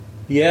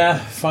Yeah,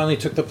 finally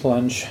took the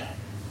plunge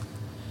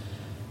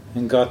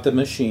and got the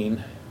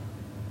machine.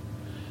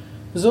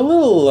 It was a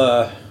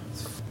little...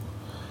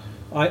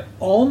 I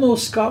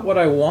almost got what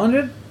I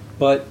wanted,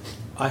 but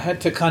I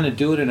had to kind of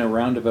do it in a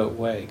roundabout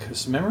way,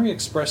 because Memory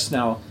Express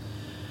now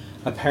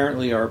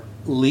apparently are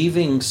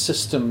leaving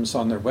systems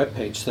on their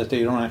webpage that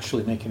they don't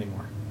actually make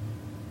anymore.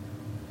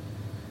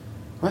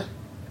 What?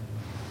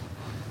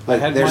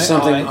 Like there's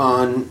something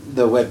on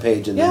the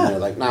webpage and then they're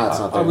like, nah, it's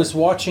not there. I was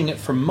watching it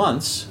for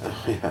months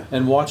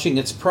and watching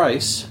its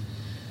price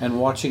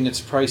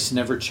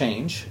never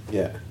change.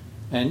 Yeah.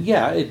 And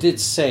yeah, it did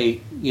say,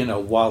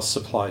 while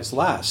supplies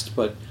last,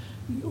 but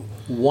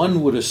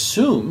one would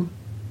assume,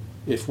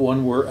 if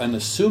one were an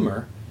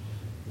assumer,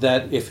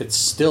 that if it's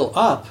still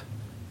up,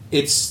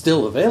 it's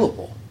still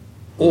available.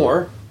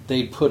 Or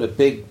they put a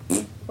big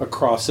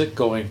across it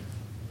going,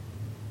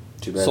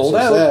 too bad, sold so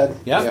out. sad.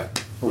 Yeah.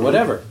 Or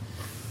whatever. Mm-hmm.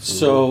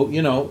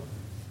 So,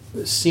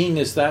 seeing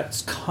as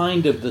that's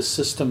kind of the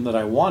system that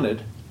I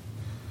wanted,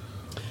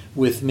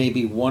 with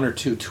maybe one or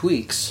two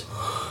tweaks,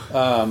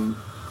 I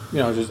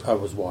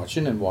was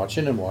watching, and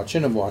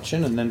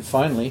then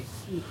finally,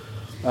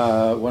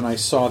 when I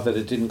saw that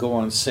it didn't go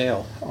on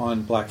sale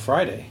on Black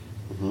Friday,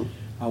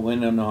 I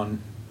went in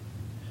on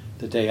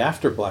the day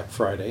after Black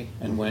Friday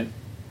and went,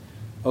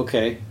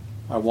 okay,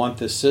 I want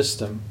this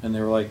system. And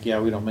they were like, yeah,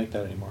 we don't make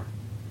that anymore.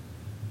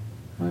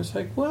 I was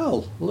like,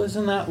 well,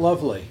 isn't that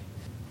lovely?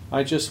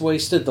 I just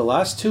wasted the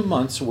last 2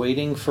 months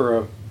waiting for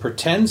a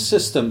pretend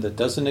system that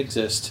doesn't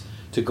exist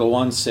to go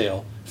on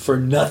sale for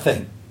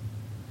nothing.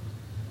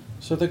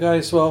 So the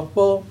guy's,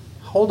 well,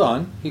 hold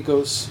on. He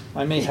goes,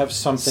 I may have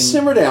something.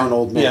 Simmer down,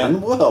 old man. Yeah.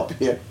 We'll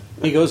help you.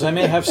 He goes, I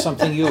may have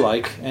something you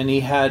like. And he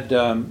had,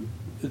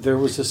 there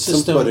was a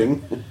system. Some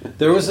pudding.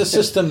 There was a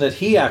system that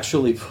he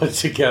actually put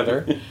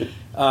together.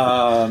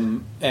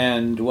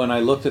 And when I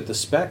looked at the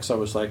specs, I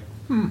was like,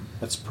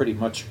 that's pretty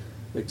much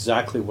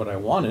exactly what I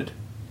wanted.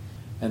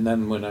 And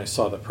then when I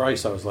saw the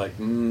price, I was like,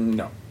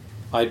 no.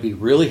 I'd be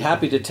really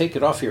happy to take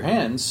it off your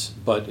hands,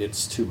 but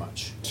it's too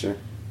much. Sure.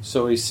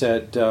 So he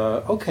said,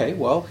 okay,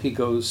 well, he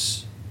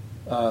goes,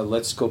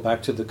 let's go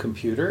back to the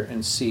computer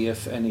and see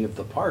if any of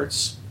the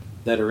parts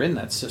that are in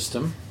that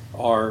system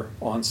are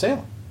on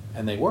sale.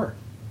 And they were,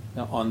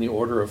 on the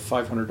order of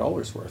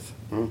 $500 worth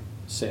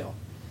sale.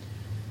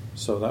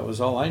 So that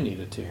was all I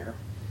needed to hear.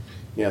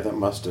 Yeah, that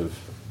must have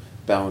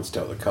balanced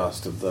out the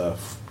cost of the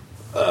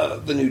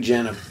new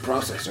gen of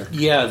processor.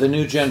 Yeah, the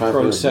new gen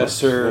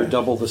processor, yeah.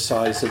 Double the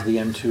size of the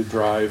M2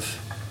 drive,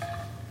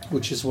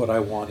 which is what I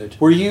wanted.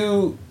 Were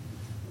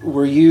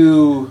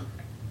you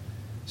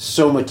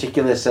so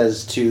meticulous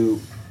as to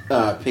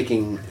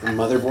picking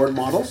motherboard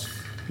models?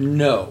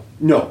 No.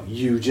 No,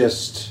 you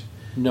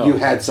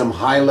had some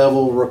high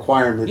level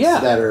requirements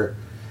that are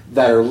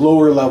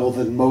lower level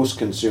than most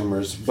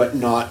consumers, but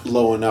not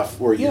low enough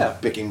where you're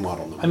picking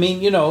model numbers. I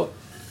mean,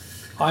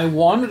 I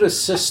wanted a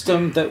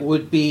system that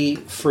would be,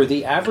 for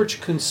the average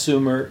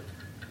consumer,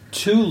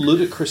 too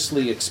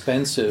ludicrously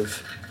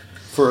expensive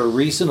for a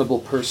reasonable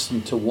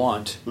person to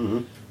want.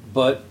 Mm-hmm.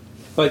 But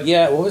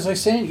yeah, what was I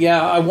saying?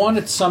 Yeah, I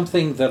wanted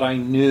something that I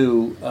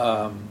knew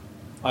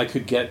I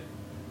could get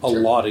a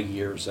lot of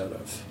years out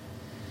of.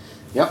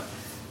 Yep.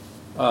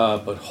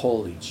 But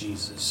holy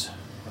Jesus.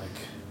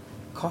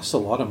 It costs a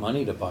lot of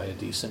money to buy a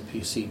decent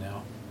PC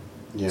now.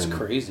 Yeah, it's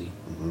crazy.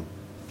 Mm-hmm.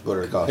 What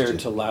did it cost compared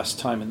to last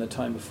time and the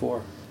time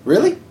before.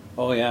 Really?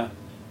 Oh, yeah.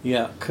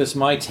 Yeah, because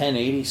my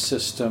 1080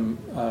 system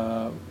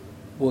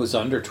was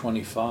under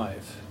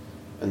 25.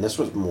 And this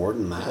was more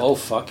than that? Oh,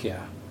 fuck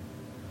yeah.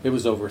 It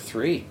was over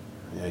 3.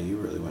 Yeah, you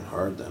really went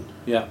hard then.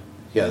 Yeah.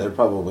 Yeah, they're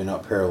probably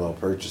not parallel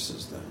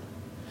purchases then.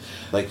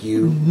 Like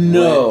you...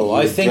 No,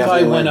 I think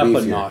I went up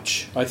a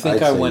notch. I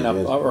think I went up,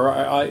 or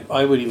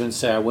I would even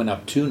say I went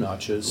up 2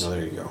 notches. Oh,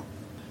 there you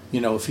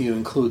go. If you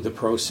include the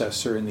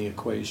processor in the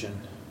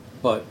equation.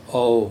 But,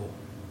 oh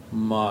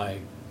my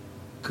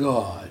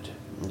God.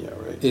 Yeah,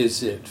 right.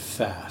 Is it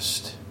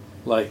fast.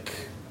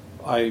 Like,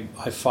 I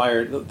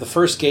fired... The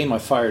first game I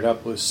fired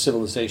up was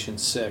Civilization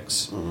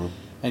 6. Mm-hmm.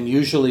 And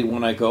usually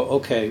when I go,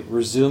 okay,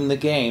 resume the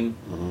game,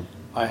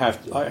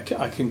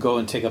 I can go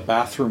and take a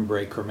bathroom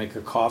break or make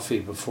a coffee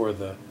before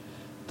the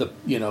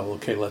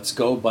okay, let's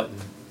go button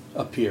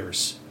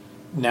appears.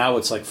 Now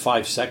it's like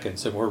 5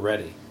 seconds and we're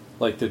ready.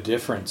 Like the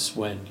difference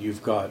when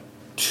you've got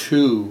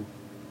 2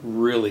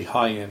 really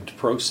high-end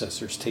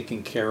processors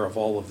taking care of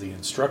all of the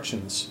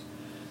instructions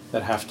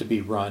that have to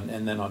be run,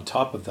 and then on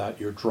top of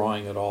that you're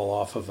drawing it all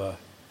off of a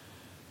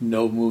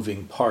no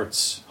moving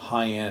parts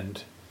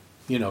high-end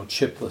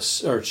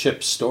chipless or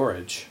chip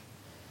storage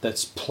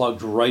that's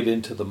plugged right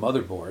into the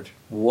motherboard.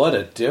 What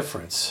a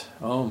difference.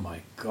 Oh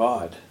my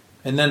God.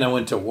 And then I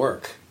went to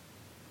work.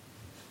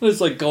 It was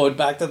like going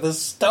back to the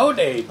Stone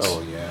Age.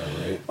 Oh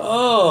yeah, right.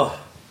 Oh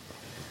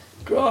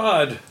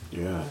God.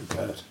 Yeah, I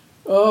bet.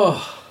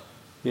 Oh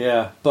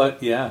yeah,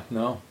 but yeah,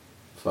 no.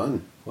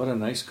 Fun. What a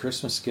nice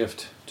Christmas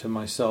gift to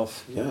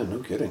myself. Yeah, no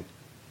kidding.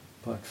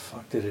 But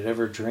fuck, did it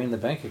ever drain the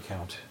bank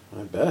account?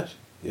 I bet.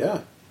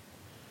 Yeah.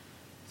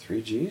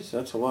 3 Gs?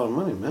 That's a lot of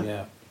money, man.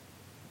 Yeah.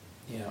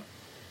 Yeah.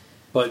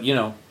 But,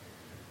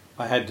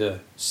 I had to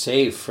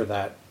save for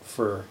that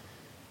for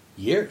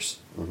years.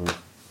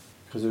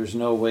 Because there's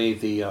no way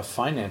the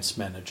finance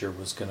manager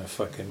was going to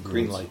fucking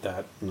greenlight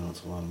that. No,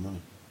 it's a lot of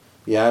money.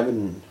 Yeah, I've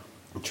been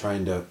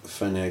trying to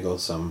finagle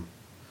some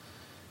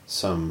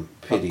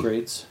pity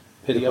upgrades.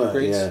 Pity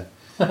upgrades?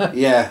 Yeah.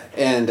 Yeah,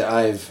 and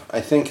I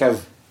think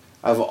I've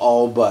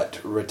all but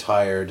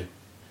retired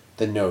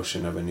the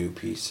notion of a new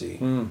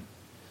PC.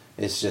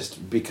 It's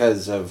just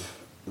because of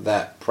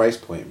that price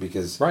point.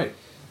 Because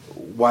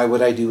why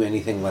would I do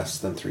anything less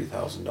than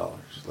 $3,000?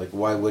 Like,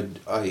 why would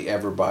I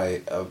ever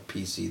buy a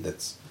PC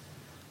that's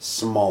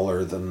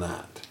smaller than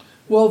that?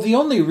 Well, the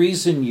only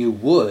reason you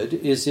would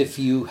is if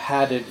you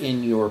had it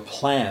in your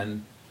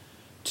plan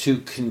to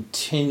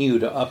continue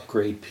to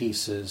upgrade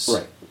pieces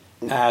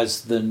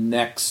as the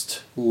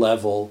next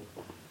level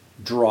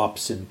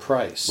drops in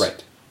price.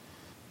 Right.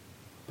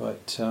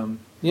 But,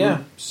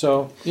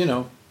 so,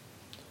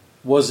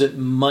 was it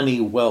money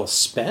well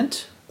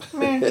spent?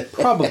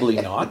 Probably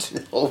not.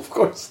 No, of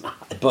course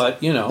not.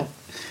 But,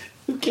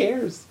 who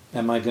cares?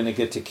 Am I going to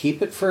get to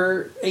keep it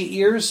for 8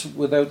 years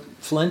without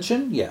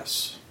flinching?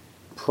 Yes,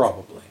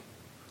 probably.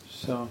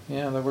 So,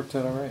 yeah, that worked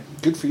out all right.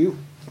 Good for you.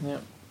 Yeah.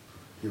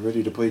 You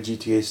ready to play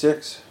GTA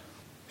 6?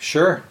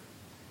 Sure.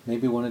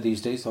 Maybe one of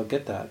these days I'll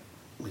get that.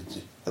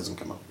 It hasn't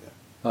come out yet.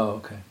 Oh,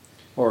 okay.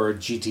 Or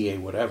GTA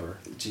whatever.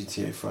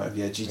 GTA 5.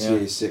 Yeah,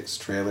 GTA 6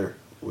 trailer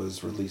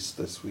was released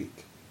this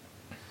week.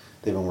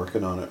 They've been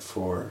working on it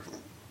for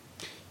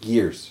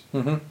years,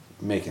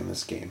 making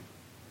this game.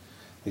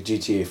 Like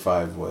GTA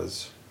 5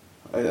 was...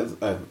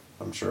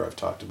 I'm sure I've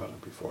talked about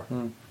it before.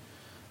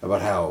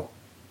 About how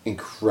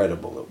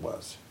incredible it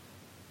was.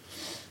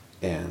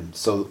 And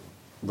so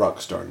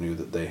Rockstar knew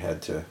that they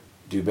had to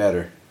do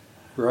better.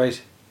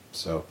 Right.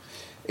 So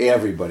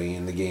everybody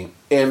in the game,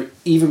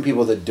 even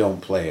people that don't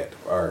play it,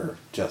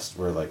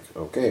 we're like,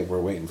 okay,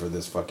 we're waiting for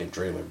this fucking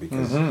trailer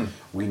because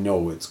we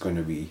know it's going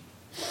to be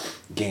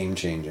game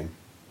changing.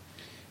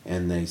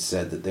 And they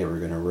said that they were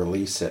going to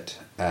release it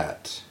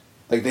at...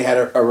 Like, they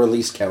had a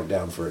release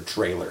countdown for a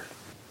trailer.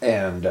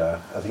 And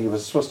I think it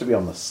was supposed to be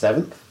on the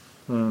 7th.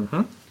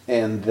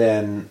 And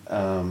then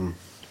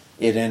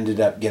it ended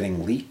up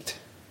getting leaked.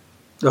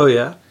 Oh,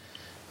 yeah?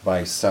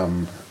 By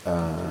some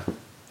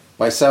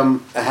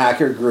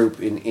hacker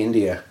group in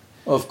India.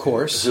 Of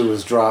course. Who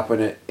was dropping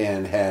it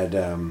and had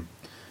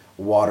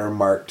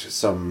watermarked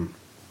some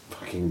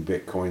fucking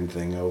Bitcoin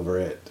thing over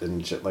it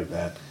and shit like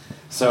that.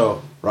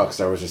 So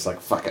Rockstar was just like,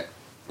 fuck it.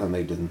 And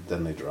they didn't.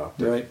 Then they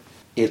dropped it. Right.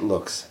 It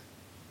looks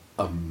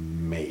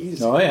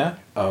amazing. Oh, yeah.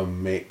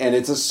 And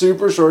it's a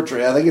super short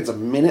trailer. I think it's a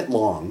minute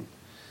long.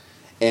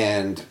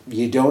 And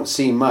you don't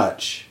see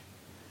much.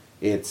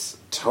 It's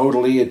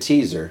totally a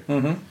teaser.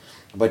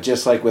 But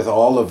just like with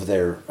all of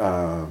their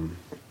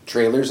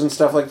trailers and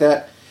stuff like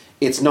that,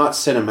 it's not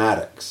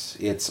cinematics.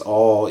 It's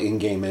all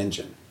in-game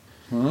engine.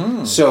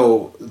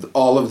 So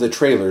all of the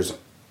trailers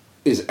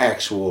is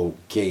actual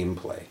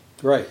gameplay.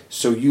 Right.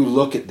 So you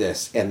look at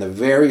this, and the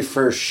very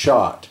first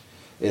shot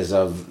is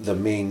of the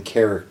main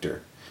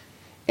character.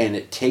 And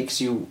it takes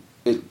you...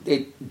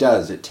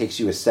 It takes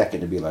you a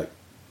second to be like,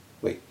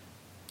 wait.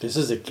 This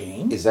is a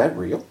game? Is that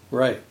real?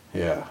 Right.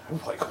 Yeah.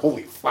 I'm like,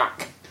 holy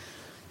fuck.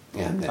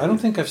 And I don't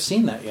think I've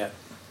seen that yet.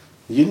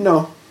 You'd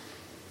know.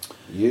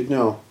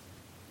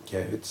 Yeah,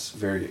 it's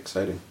very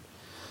exciting.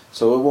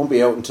 So it won't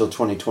be out until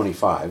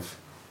 2025.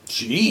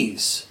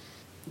 Jeez.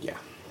 Yeah.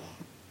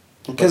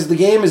 Because the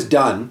game is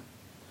done.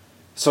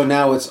 So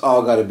now it's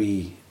all got to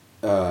be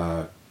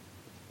QoS,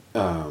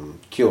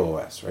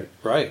 right?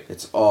 Right.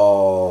 It's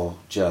all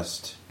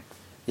just,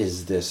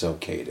 is this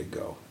okay to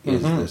go?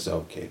 Is this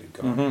okay to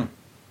go?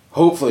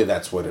 Hopefully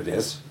that's what it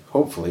is.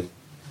 Hopefully.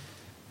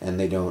 And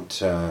they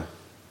don't...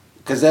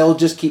 Because they'll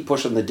just keep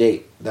pushing the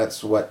date.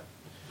 That's what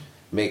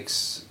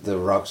makes the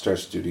Rockstar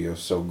Studio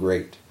so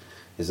great.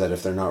 Is that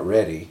if they're not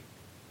ready,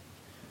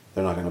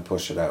 they're not going to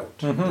push it out.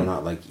 They're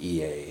not like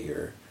EA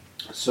or...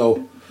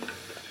 So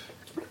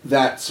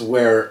that's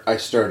where I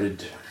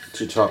started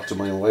to talk to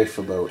my wife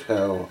about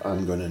how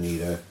I'm going to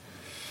need a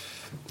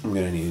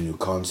new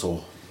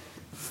console.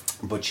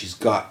 But she's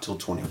got till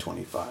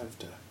 2025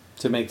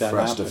 to make that for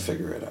happen. us to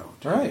figure it out.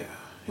 Right.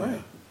 Yeah.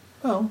 Right.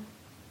 Well,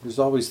 there's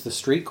always the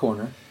street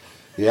corner.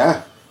 Yeah.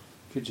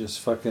 You could just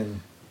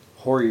fucking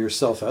whore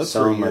yourself out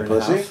Selling for a year my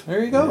and pussy? a half.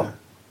 There you go. Yeah.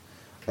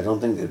 I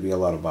don't think there'd be a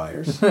lot of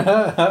buyers.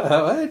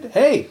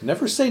 Hey,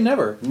 never say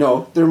never.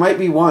 No, there might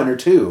be one or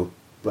two,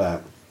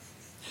 but...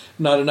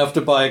 Not enough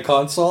to buy a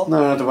console?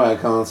 Not enough to buy a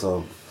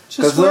console.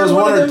 Just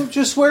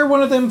wear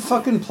one of them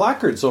fucking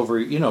placards over,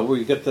 where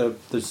you get the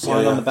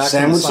sign on the back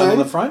and the sign on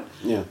the front.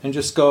 Yeah. And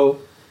just go,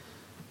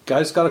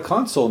 guy's got a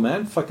console,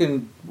 man.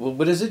 Fucking,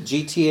 what is it?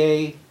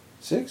 GTA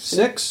 6?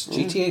 Yeah.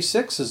 GTA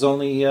 6 is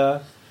only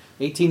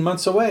 18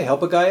 months away.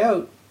 Help a guy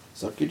out.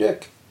 Suck your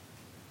dick.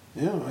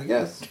 Yeah, I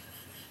guess.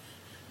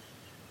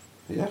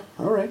 Yeah,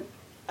 all right.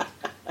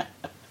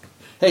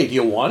 Hey, do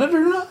you want it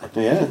or not?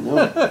 Yeah,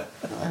 no.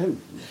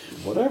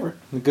 Whatever.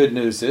 The good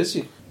news is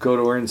you go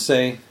to her and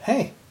say,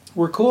 hey,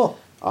 we're cool.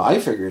 I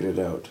figured it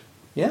out.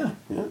 Yeah.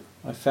 Yeah.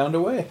 I found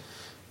a way.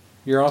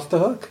 You're off the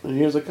hook. And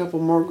here's a couple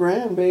more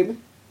grand, baby.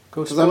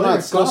 Go 'Cause I'm not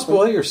go stopping.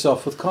 spoil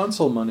yourself with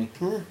console money.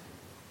 I'm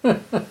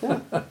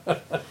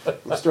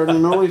starting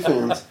an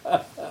OnlyFans.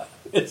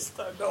 It's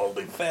the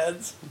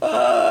OnlyFans.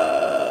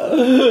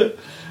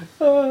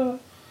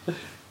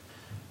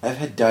 I've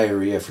had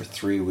diarrhea for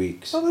 3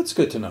 weeks. Oh, that's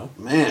good to know.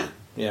 Man,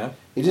 Yeah.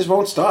 it just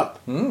won't stop.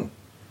 Mm.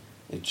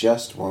 It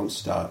just won't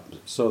stop.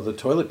 So the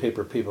toilet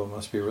paper people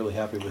must be really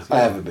happy with you. I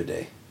have a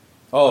bidet.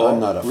 Oh, I'm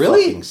not a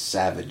really? fucking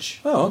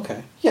savage. Oh,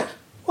 okay. Yeah.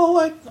 Well,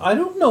 I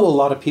don't know a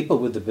lot of people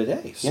with the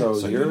bidet, so,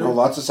 So you're. you know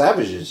lots of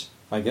savages.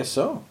 I guess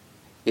so.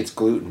 It's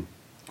gluten.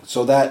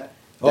 So that...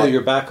 Oh,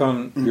 you're back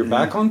on. You're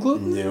back on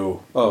gluten.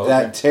 No. Oh,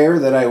 that okay. tear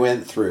that I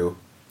went through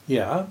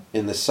Yeah.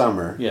 in the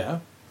summer... Yeah.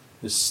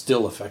 Is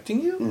still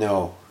affecting you?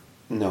 No.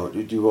 No. Do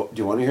you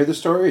want to hear the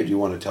story, or do you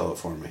want to tell it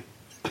for me?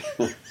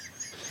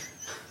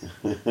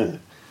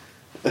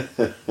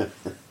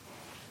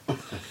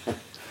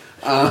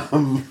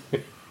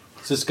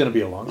 Is this going to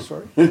be a long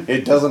story?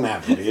 It doesn't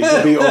have to be. It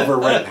can be over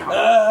right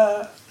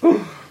now.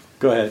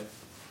 Go ahead.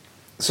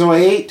 So I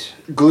ate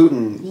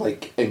gluten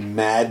like a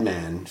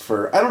madman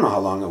for, I don't know how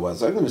long it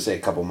was. I'm going to say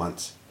a couple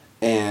months.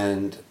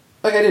 And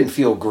like I didn't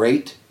feel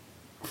great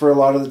for a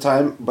lot of the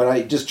time, but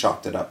I just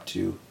chalked it up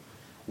to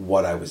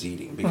what I was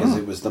eating because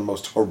it was the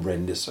most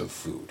horrendous of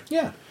food.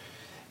 Yeah.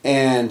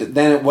 And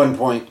then at one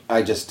point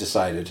I just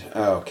decided,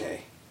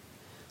 okay,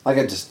 like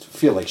I just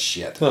feel like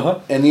shit. Uh-huh.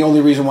 And the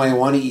only reason why I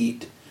want to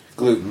eat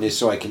gluten is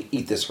so I can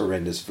eat this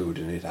horrendous food,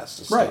 and it has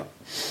to stop. Right.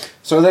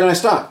 So then I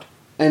stopped.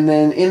 And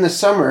then in the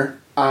summer,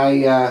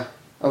 I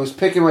was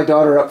picking my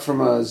daughter up from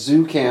a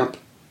zoo camp,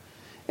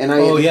 and I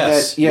I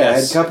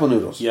had couple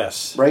noodles.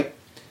 Yes. Right?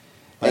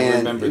 I and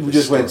remember it this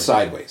just went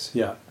story. sideways.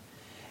 Yeah.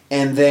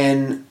 And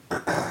then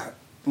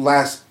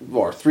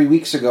 3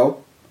 weeks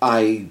ago,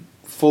 I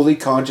fully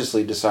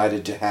consciously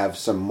decided to have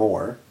some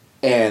more,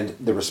 and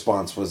the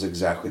response was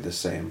exactly the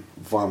same.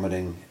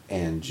 Vomiting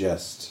and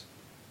just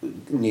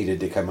needed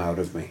to come out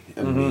of me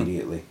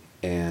immediately.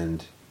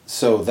 And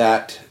so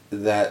that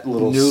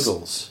little...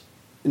 Noodles.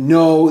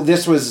 No,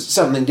 this was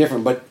something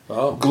different, but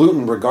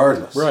gluten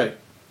regardless. Right.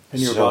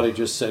 And your body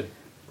just said,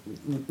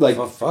 like,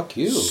 well, fuck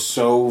you.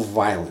 So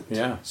violent.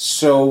 Yeah.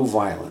 So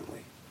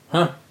violently.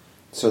 Huh.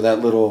 So that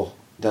little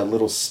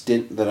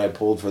stint that I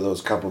pulled for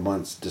those couple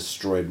months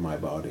destroyed my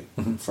body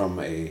from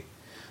a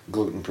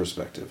gluten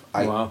perspective.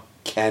 I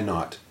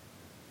cannot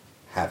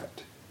have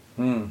it.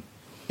 Mm.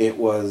 It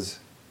was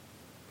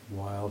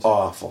wild.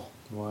 Awful.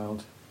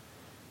 Wild.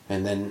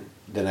 And then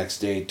the next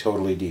day,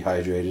 totally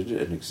dehydrated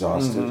and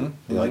exhausted.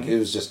 Like, it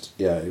was just,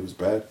 it was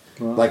bad.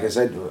 Wow. Like I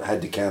said, I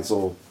had to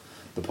cancel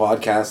the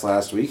podcast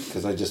last week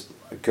because I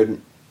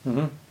couldn't.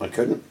 I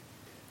couldn't.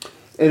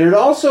 And it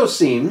also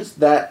seems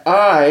that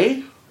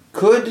I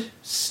could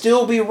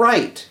still be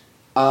right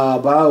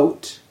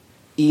about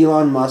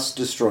Elon Musk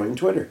destroying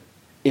Twitter.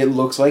 It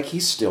looks like he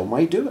still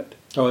might do it.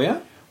 Oh, yeah?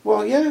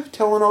 Well, yeah,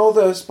 telling all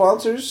the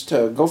sponsors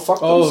to go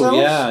fuck themselves.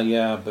 Oh,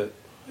 yeah, but...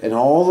 And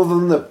all of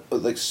them,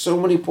 like, so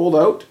many pulled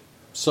out.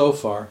 So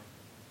far.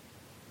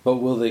 But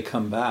will they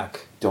come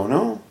back? Don't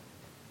know.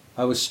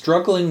 I was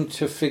struggling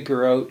to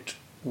figure out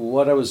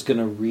what I was going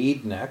to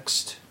read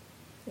next.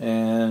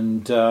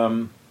 And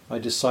I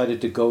decided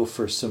to go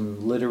for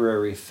some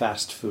literary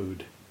fast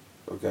food.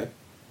 Okay.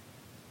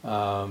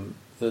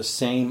 The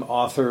same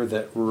author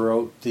that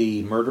wrote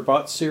the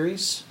Murderbot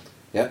series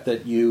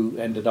that you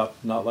ended up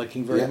not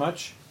liking very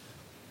much.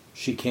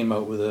 She came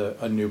out with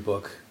a new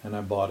book, and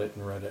I bought it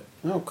and read it.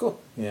 Oh, cool.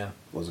 Yeah.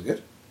 Was it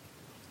good?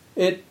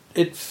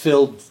 It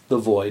filled the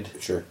void.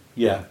 Sure.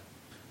 Yeah.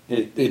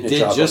 It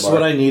did just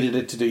what I needed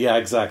it to do. Yeah,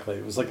 exactly.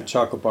 It was like a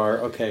chocolate bar.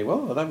 Okay,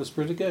 well, that was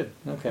pretty good.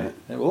 Okay.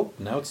 And, well,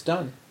 now it's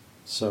done.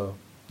 So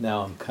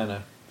now I'm kind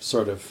of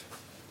sort of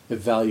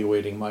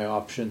evaluating my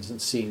options and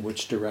seeing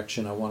which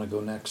direction I want to go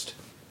next.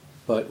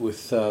 But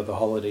with the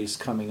holidays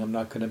coming, I'm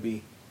not going to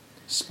be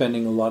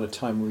spending a lot of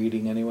time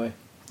reading anyway.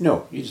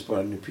 No, you just bought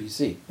a new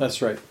PC.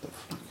 That's right.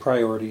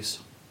 Priorities.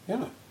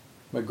 Yeah.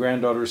 My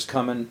granddaughter's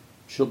coming.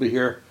 She'll be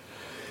here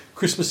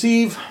Christmas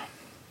Eve.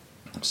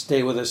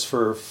 Stay with us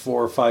for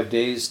 4 or 5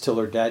 days till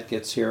her dad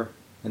gets here.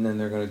 And then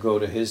they're going to go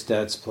to his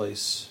dad's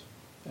place.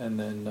 And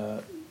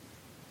then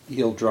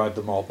he'll drive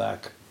them all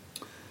back.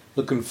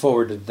 Looking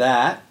forward to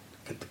that.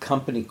 At the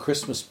company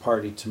Christmas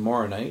party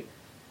tomorrow night.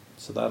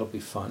 So that'll be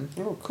fun.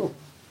 Oh, cool.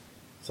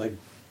 It's like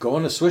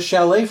going to Swiss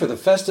Chalet for the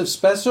festive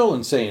special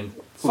and saying,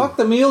 fuck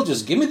the meal,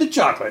 just give me the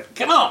chocolate.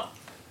 Come on.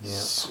 Yeah.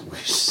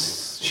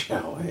 Swiss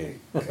Chalet.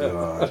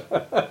 God.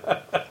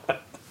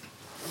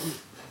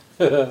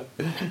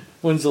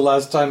 When's the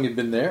last time you've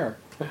been there?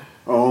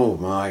 Oh,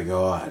 my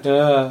God.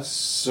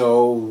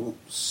 So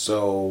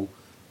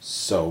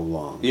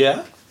long.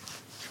 Yeah?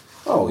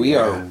 Oh, we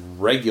are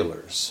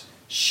regulars.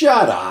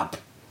 Shut up.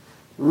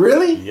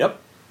 Really? Yep.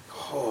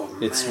 Oh,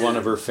 man. It's one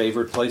of her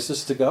favorite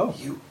places to go.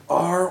 You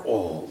are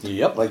old.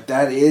 Yep. Like,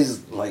 that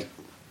is, like...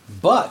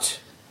 But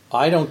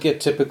I don't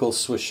get typical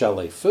Swiss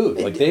Chalet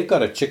food. Like, they've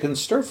got a chicken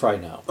stir-fry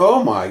now.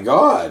 Oh, my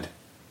God.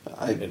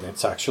 And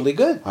it's actually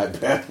good. I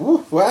bet.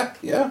 Ooh, what?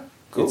 Yeah.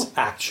 Cool. It's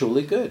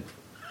actually good.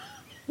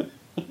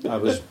 I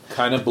was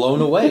kind of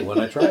blown away when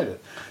I tried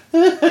it.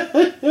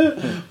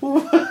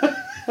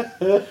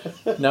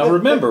 Now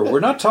remember, we're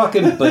not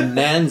talking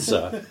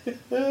Bonanza.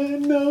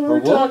 No,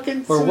 we're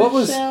talking or what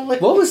was Chalet.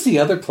 what was the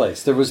other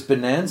place? There was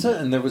Bonanza,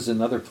 and there was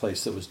another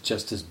place that was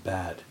just as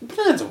bad.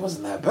 Bonanza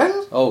wasn't that bad.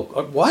 Oh,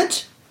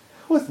 what?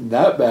 It wasn't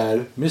that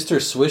bad.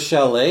 Mr. Swiss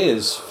Chalet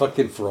is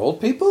fucking for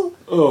old people?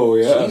 Oh,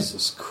 yeah.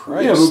 Jesus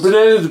Christ. Yeah, but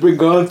Bonanza's been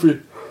gone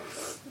for...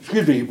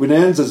 Excuse me,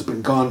 Bonanza's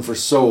been gone for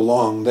so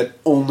long that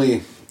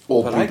only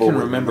old But people I can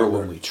would remember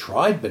when we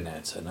tried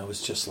Bonanza, and I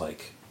was just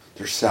like...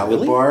 Their salad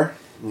Really? bar?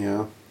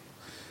 Yeah.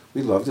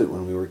 We loved it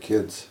when we were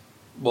kids.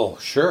 Well,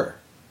 sure.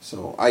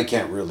 So I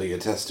can't really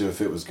attest to if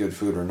it was good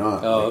food or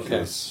not. Oh, Like, okay. It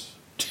was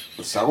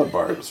the salad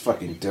bar. It was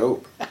fucking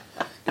dope. You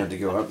had to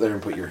go up there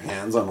and put your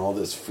hands on all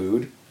this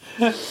food.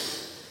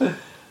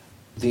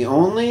 The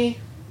only...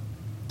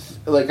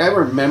 Like, I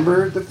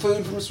remember the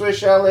food from Swiss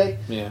Chalet.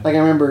 Yeah. Like, I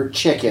remember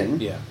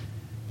chicken. Yeah.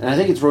 And I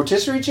think it's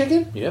rotisserie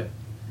chicken. Yep.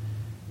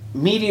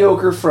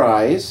 Mediocre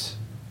fries.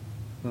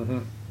 Mm-hmm.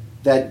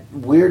 That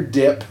weird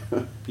dip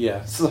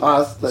Yeah.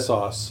 sauce. The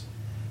sauce.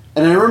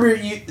 And I remember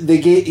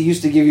they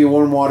used to give you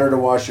warm water to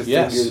wash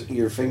Yes.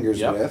 your fingers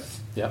Yep.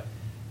 with. Yep.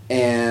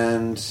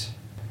 And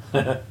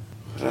what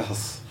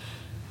else?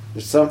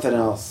 There's something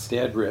else. They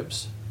had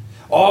ribs.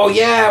 Oh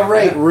yeah,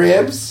 right, Yeah.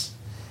 ribs.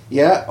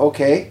 Yeah,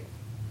 okay.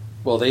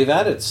 Well, they've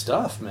added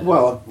stuff, man.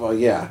 Well,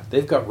 yeah.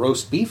 They've got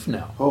roast beef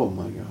now. Oh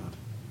my god.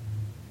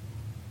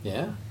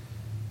 Yeah.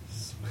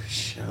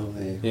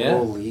 Chalet. Yeah.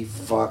 Holy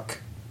fuck.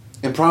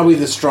 And probably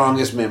the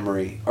strongest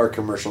memory are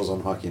commercials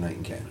on Hockey Night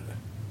in Canada.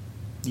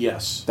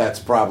 Yes. That's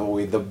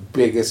probably the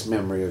biggest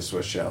memory of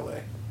Swiss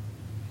Chalet.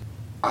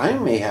 I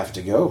may have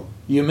to go.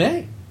 You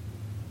may.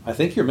 I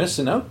think you're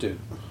missing out, dude.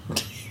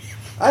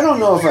 I don't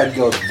know if I'd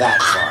go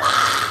that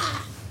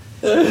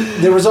far.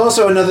 There was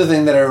also another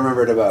thing that I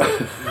remembered about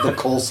the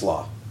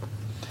coleslaw.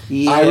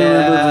 Yeah, I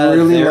remember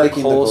really their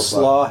liking the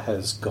coleslaw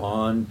has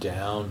gone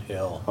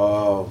downhill.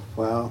 Oh,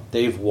 well.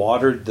 They've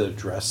watered the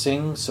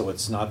dressing, so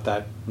it's not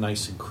that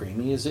nice and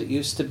creamy as it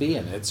used to be,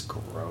 and it's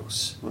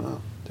gross.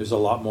 Well. There's a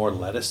lot more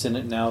lettuce in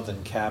it now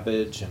than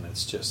cabbage, and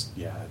it's just,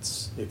 yeah,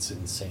 it's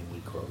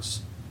insanely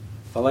gross.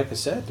 But like I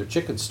said, their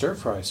chicken stir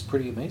fry is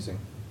pretty amazing.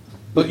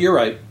 But you're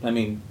right. I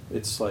mean,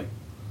 it's like,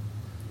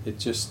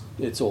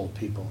 it's old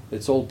people.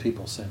 It's old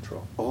people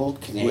central. Old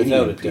Canadian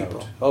Without a people.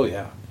 doubt. Oh,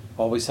 yeah.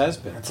 Always has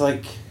been. It's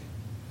like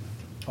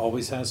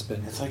Always has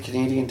been.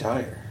 Canadian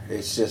Tire.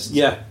 It's just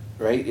Yeah.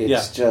 right. It's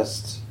Yeah.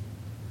 just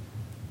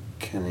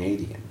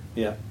Canadian.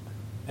 Yeah.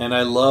 And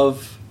I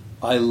love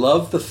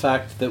the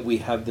fact that we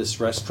have this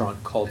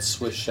restaurant called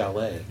Swiss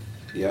Chalet.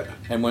 Yeah.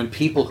 And when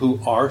people who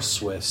are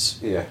Swiss,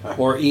 Yeah.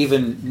 or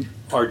even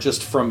are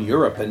just from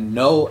Europe and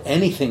know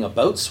anything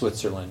about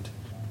Switzerland,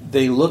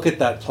 they look at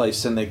that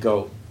place and they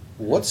go,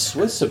 "What's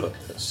Swiss about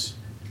this?"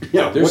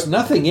 Yeah. There's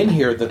nothing in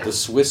here that the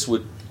Swiss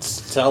would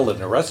sell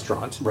in a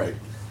restaurant. Right.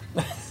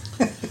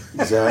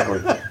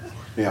 Exactly.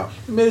 Yeah.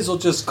 You may as well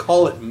just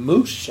call it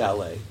Moose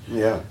Chalet.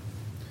 Yeah.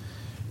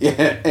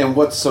 Yeah. And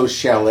what's so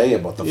chalet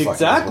about the fucking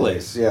Exactly.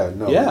 place? Yeah.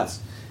 No. Yeah.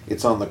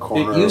 It's on the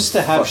corner. It used to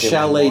of have fucking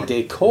chalet Lemoore.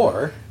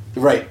 decor.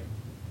 Right.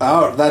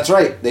 Oh, that's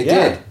right. They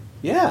Yeah. did.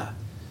 Yeah.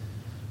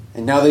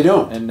 And now they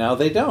don't. And now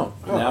they don't.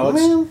 Oh, now it's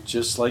man.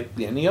 just like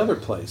any other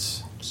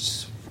place.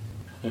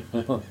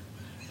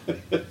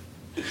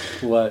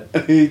 What?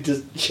 You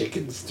just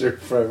chicken stir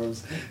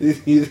fries.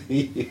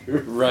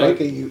 Right.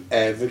 Fucking you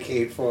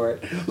advocate for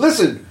it.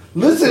 Listen,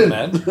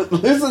 man.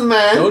 Listen,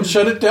 man. Don't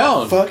shut it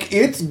down. Fuck,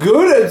 it's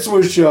good at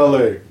Swiss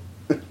Chalet.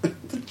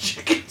 The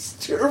chicken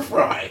stir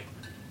fry.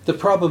 The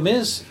problem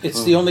is,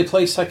 it's the only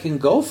place I can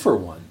go for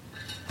one.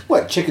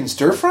 What, chicken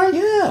stir fry?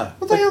 Yeah.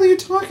 What the hell are you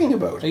talking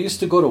about? I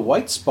used to go to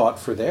White Spot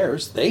for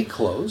theirs. They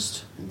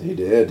closed. They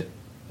did.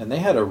 And they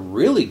had a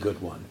really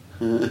good one.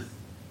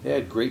 They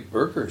had great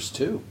burgers,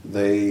 too.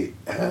 They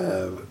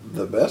have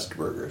the best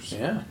burgers.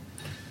 Yeah.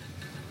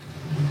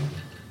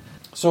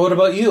 So what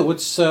about you?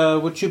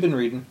 What you been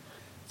reading?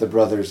 The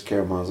Brothers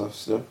Karamazov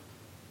stuff.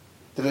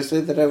 Did I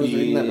say that I was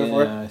reading that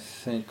before? Yeah, I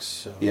think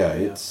so. Yeah,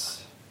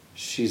 it's...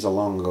 She's a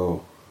long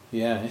go.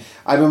 Yeah.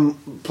 I've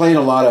been playing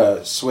a lot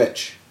of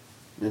Switch.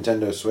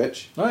 Nintendo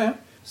Switch. Oh, yeah.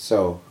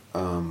 So,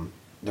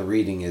 the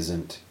reading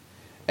isn't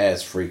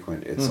as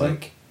frequent. It's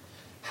like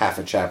half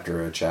a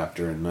chapter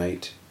a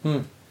night.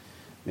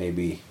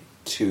 Maybe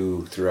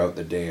 2 throughout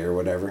the day or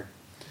whatever.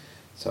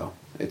 So,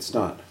 it's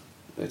not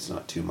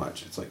too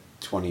much. It's like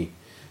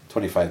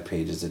 25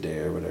 pages a day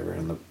or whatever,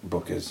 and the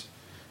book is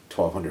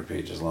 1,200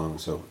 pages long,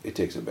 so it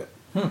takes a bit.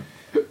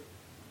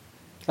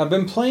 I've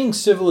been playing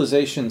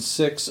Civilization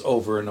 6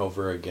 over and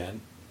over again.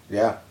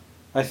 Yeah.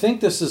 I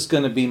think this is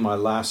going to be my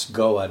last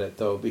go at it,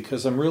 though,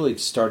 because I'm really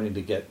starting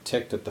to get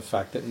ticked at the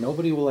fact that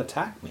nobody will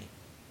attack me.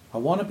 I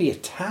want to be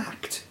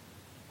attacked.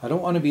 I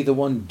don't want to be the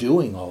one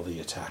doing all the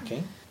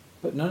attacking.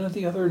 But none of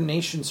the other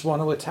nations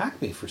want to attack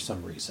me for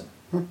some reason.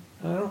 And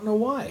I don't know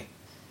why.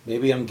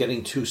 Maybe I'm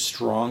getting too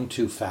strong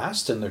too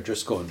fast and they're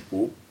just going,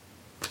 whoop,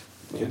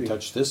 can't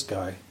touch this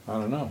guy. I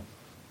don't know.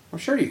 I'm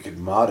sure you could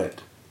mod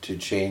it. to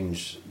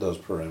change those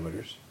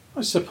parameters.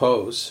 I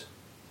suppose.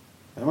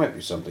 That might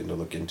be something to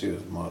look into,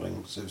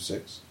 modding Civ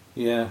 6.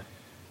 Yeah.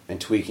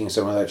 And tweaking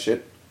some of that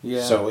shit.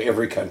 Yeah. So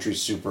every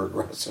country's super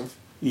aggressive.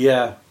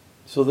 Yeah.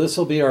 So this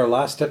will be our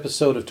last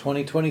episode of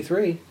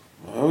 2023.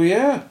 Oh,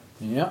 yeah.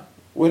 Yeah.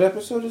 What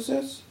episode is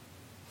this?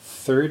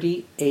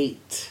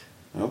 38.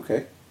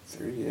 Okay.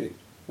 38.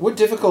 What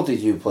difficulty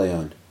do you play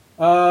on?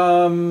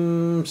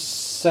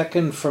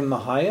 Second from the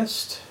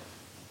highest.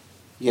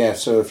 Yeah,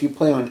 so if you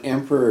play on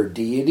Emperor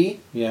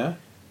Deity, Yeah.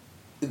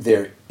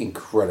 they're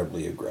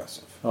incredibly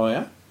aggressive. Oh,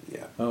 yeah?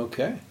 Yeah.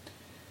 Okay.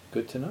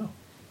 Good to know.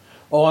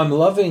 Oh, I'm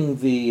loving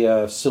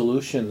the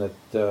solution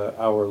that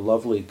our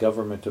lovely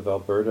government of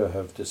Alberta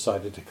have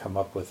decided to come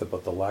up with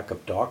about the lack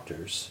of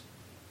doctors.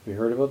 Have you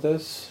heard about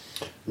this?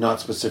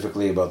 Not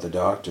specifically about the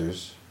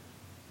doctors.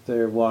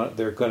 They're going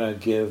to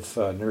give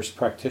nurse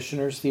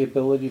practitioners the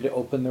ability to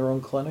open their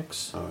own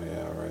clinics, Oh,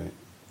 yeah, right.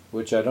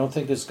 which I don't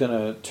think is going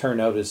to turn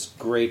out as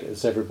great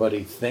as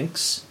everybody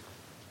thinks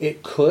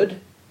it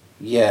could,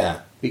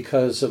 Yeah.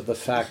 because of the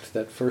fact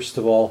that, first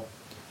of all,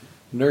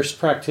 nurse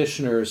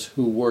practitioners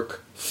who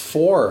work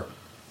for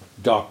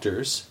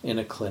doctors in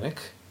a clinic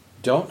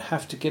don't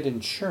have to get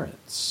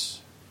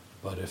insurance.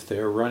 But if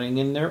they're running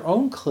in their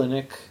own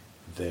clinic,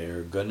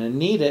 they're going to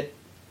need it,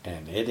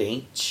 and it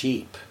ain't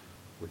cheap,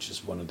 which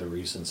is one of the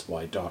reasons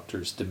why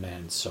doctors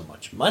demand so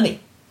much money,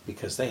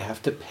 because they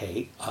have to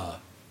pay a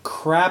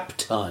crap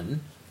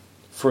ton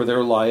for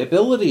their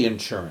liability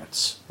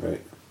insurance.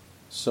 Right.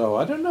 So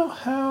I don't know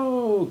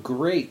how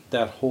great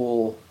that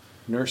whole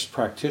nurse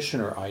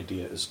practitioner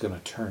idea is going to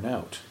turn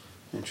out.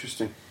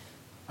 Interesting.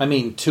 I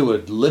mean, to a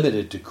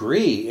limited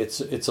degree,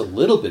 it's a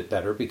little bit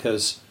better,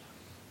 because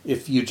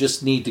if you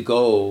just need to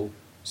go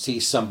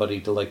see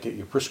somebody to like get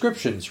your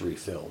prescriptions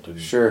refilled,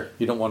 and Sure.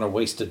 you don't want to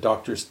waste a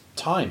doctor's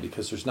time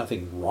because there's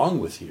nothing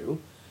wrong with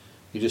you,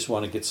 you just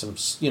want to get some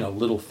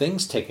little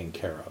things taken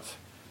care of.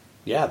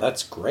 Yeah,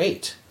 that's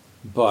great,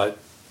 but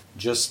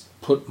just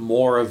put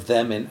more of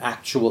them in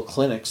actual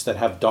clinics that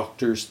have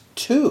doctors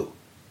too,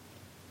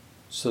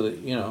 so that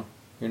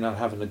you're not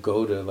having to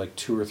go to like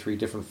 2 or 3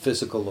 different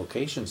physical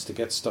locations to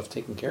get stuff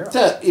taken care of.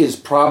 That is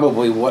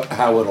probably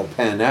how it'll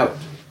pan out.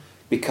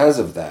 Because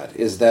of that,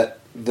 is that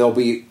there'll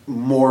be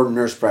more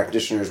nurse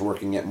practitioners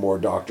working at more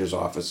doctors'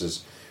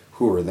 offices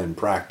who are then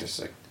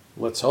practicing.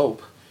 Let's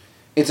hope.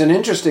 It's an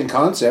interesting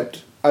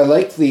concept. I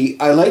like the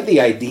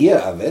idea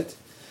of it.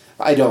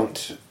 I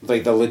don't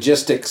like the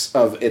logistics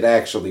of it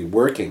actually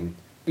working.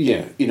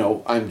 Yeah,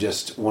 I'm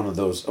just one of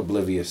those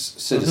oblivious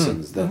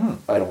citizens that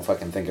I don't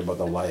fucking think about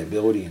the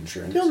liability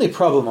insurance. The only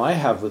problem I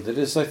have with it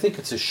is I think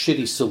it's a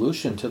shitty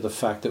solution to the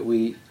fact that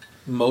we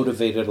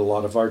motivated a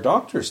lot of our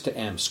doctors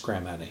to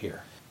scram out of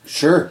here.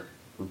 Sure,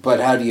 but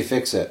how do you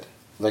fix it?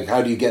 Like,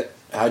 how do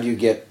you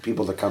get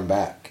people to come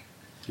back?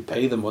 You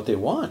pay them what they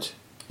want.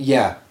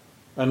 Yeah,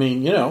 I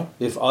mean,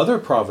 if other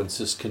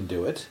provinces can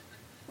do it,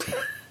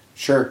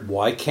 sure.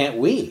 why can't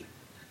we?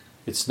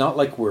 It's not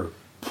like we're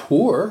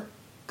poor,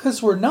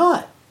 because we're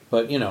not.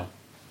 But,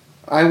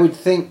 I would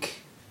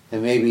think,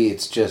 and maybe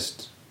it's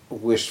just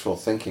wishful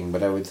thinking,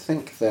 but I would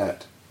think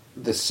that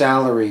the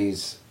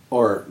salaries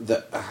or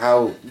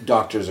how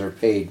doctors are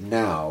paid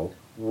now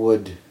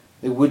would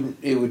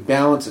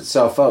balance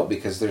itself out,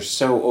 because they're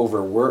so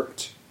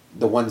overworked.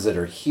 The ones that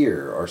are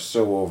here are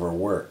so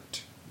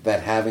overworked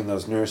that having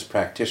those nurse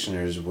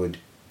practitioners would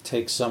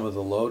take some of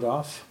the load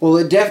off. Well,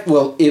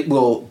 it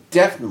will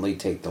definitely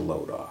take the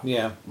load off.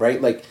 Yeah. Right?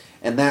 Like,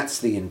 and that's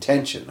the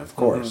intention, of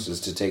course,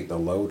 is to take the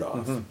load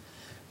off. Mm-hmm.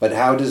 But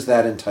how does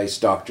that entice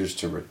doctors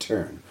to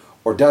return?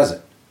 Or does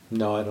it?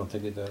 No, I don't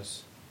think it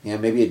does. Yeah,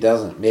 maybe it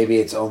doesn't. Maybe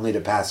it's only to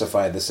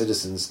pacify the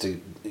citizens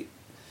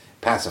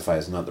pacify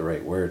is not the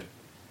right word.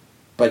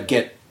 But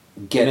get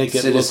make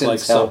it citizens look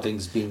like help.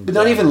 something's being But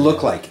not done. even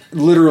look like,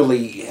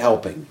 literally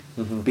helping.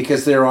 Mm-hmm.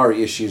 Because there are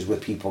issues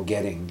with people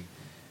getting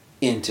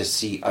in to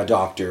see a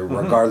doctor,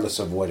 regardless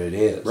of what it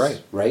is.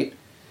 Right. Right?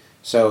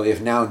 So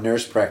if now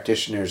nurse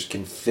practitioners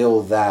can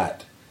fill a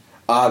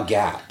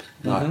gap,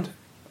 not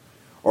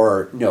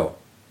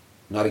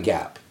a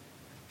gap,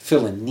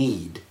 fill a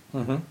need,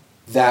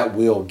 that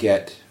will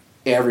get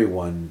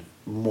everyone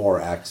more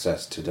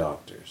access to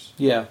doctors.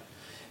 Yeah.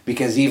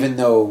 Because even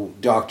though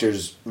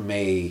doctors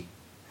may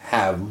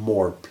have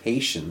more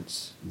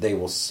patients, they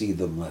will see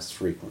them less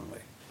frequently.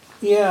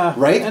 Yeah.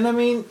 Right? And I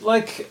mean,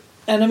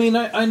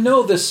 I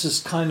know this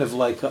is kind of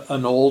like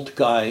an old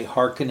guy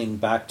hearkening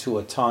back to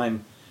a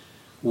time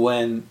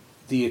when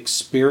the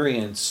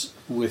experience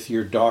with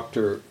your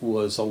doctor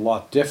was a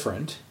lot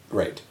different.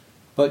 Right.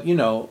 But,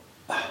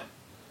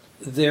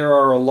 there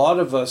are a lot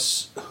of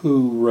us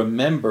who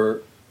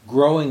remember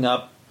growing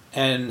up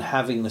and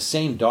having the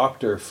same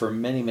doctor for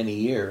many, many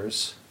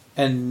years,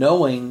 and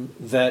knowing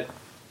that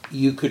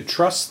you could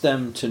trust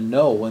them to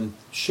know when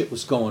shit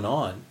was going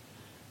on,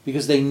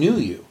 because they knew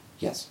you.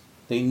 Yes.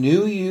 They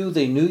knew you,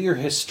 they knew your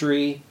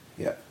history.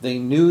 Yeah. They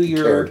knew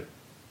your... Cared.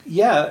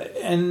 Yeah,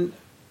 and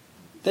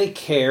they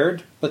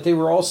cared, but they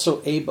were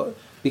also able...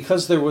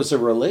 Because there was a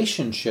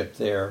relationship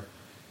there,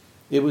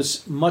 it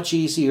was much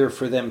easier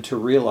for them to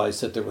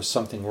realize that there was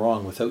something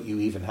wrong without you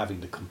even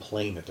having to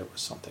complain that there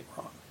was something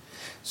wrong.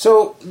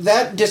 So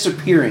that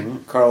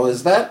disappearing, Carl,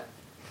 is that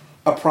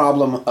a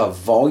problem of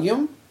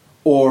volume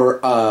or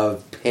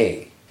of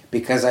pay?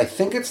 Because I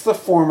think it's the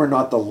former,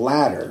 not the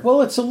latter.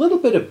 Well, it's a little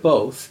bit of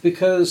both,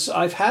 because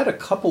I've had a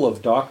couple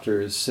of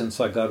doctors since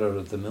I got out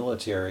of the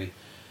military,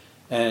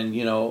 and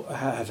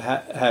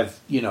have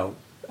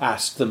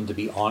asked them to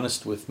be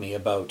honest with me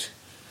about,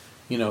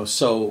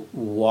 so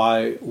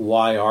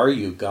why are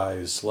you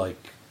guys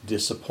like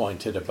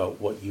disappointed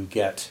about what you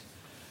get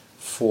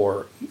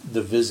for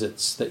the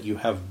visits that you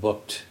have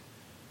booked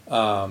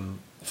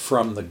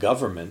from the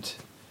government?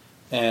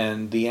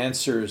 And the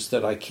answers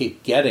that I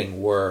keep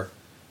getting were,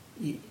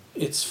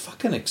 it's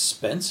fucking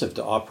expensive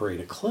to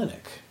operate a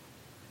clinic.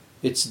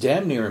 It's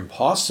damn near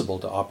impossible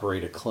to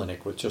operate a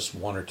clinic with just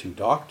one or two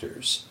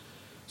doctors.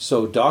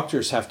 So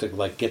doctors have to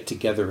like get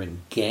together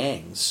in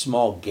gangs,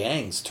 small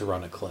gangs, to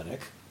run a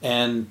clinic.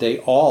 And they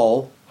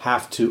all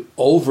have to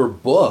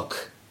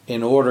overbook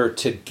in order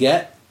to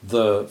get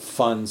the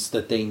funds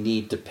that they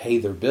need to pay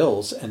their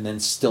bills and then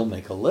still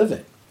make a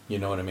living. You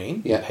know what I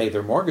mean? Yeah. Pay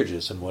their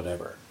mortgages and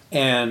whatever.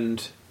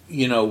 And,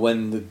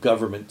 when the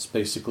government's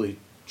basically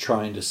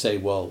trying to say,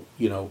 well,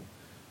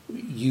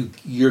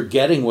 you're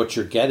getting what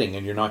you're getting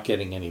and you're not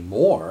getting any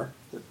more.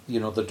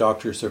 The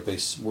doctors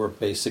were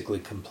basically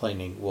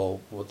complaining,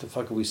 well, what the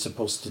fuck are we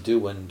supposed to do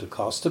when the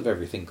cost of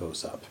everything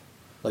goes up?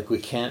 Like, we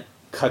can't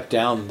cut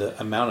down the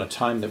amount of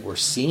time that we're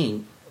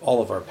seeing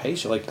all of our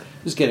patients. Like,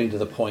 it's getting to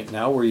the point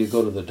now where you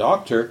go to the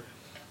doctor.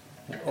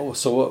 Oh,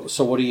 so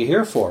what are you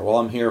here for? Well,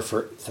 I'm here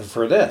for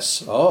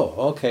this. Oh,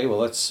 okay. Well,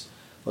 let's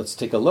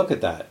take a look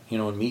at that.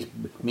 And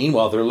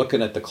meanwhile, they're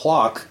looking at the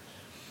clock.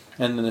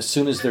 And then as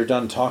soon as they're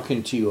done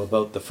talking to you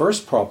about the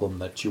first problem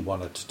that you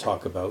wanted to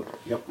talk about,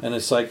 Yep. And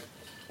it's like,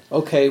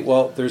 okay,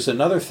 well, there's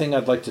another thing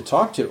I'd like to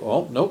talk to.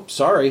 Oh, nope,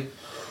 sorry.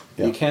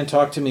 Yeah. You can't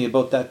talk to me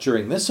about that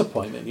during this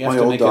appointment. You have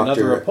to make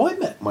another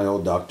appointment. My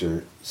old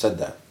doctor said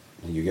that.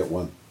 You get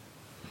one.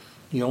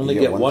 You only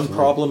get one for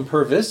problem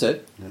per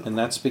visit, Yeah. and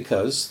that's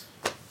because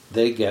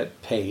they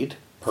get paid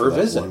per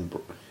visit.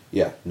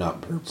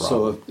 Not per problem.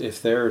 So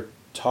if they're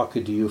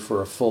talking to you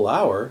for a full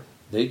hour,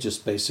 they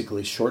just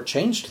basically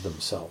shortchanged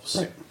themselves.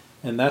 Right.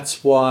 And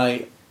that's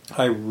why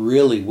I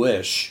really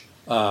wish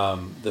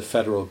the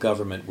federal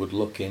government would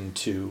look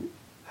into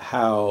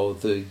how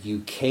the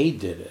UK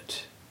did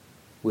it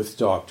with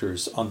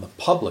doctors on the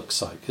public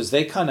side, because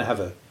they kind of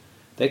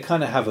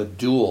have a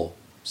dual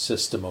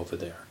system over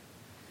there.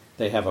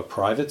 They have a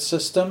private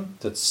system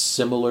that's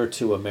similar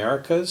to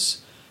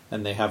America's,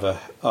 and they have a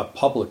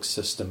public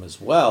system as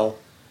well.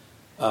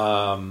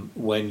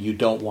 When you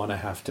don't want to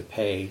have to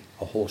pay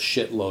a whole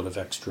shitload of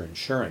extra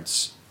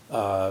insurance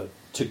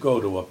to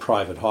go to a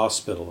private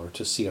hospital or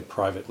to see a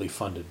privately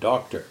funded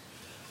doctor.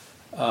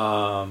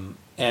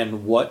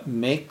 And what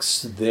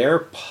makes their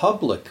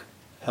public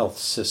health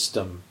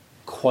system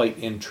quite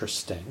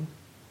interesting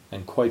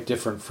and quite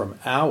different from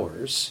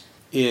ours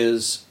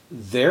is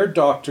their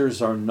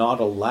doctors are not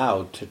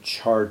allowed to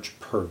charge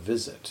per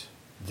visit.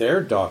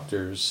 Their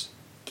doctors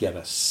get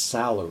a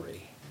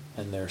salary,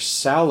 and their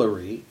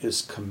salary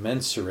is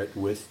commensurate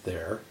with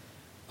their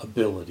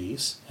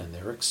abilities and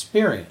their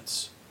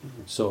experience.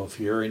 Mm-hmm. So if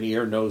you're an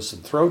ear, nose,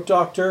 and throat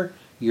doctor,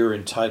 you're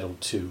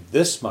entitled to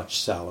this much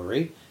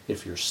salary.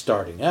 If you're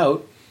starting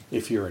out,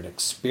 if you're an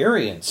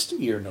experienced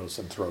ear, nose,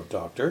 and throat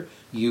doctor,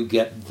 you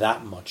get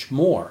that much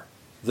more.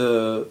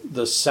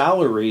 The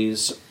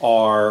salaries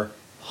are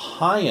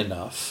high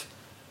enough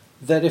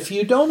that if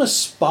you don't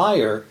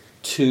aspire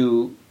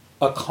to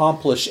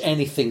accomplish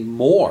anything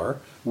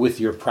more with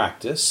your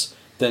practice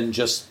than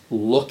just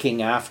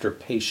looking after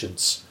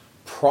patients'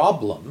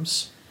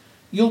 problems,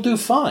 you'll do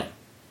fine.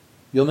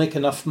 You'll make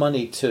enough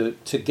money to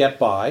get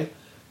by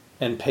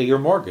and pay your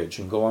mortgage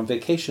and go on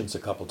vacations a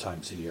couple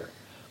times a year.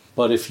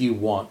 But if you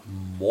want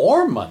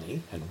more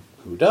money, and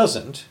who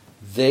doesn't,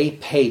 they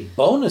pay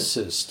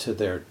bonuses to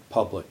their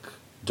public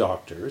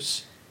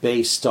doctors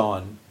based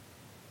on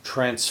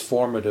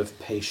transformative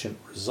patient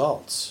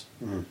results.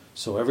 Mm.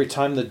 So every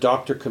time the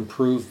doctor can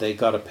prove they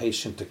got a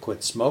patient to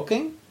quit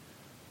smoking,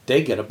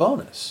 they get a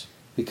bonus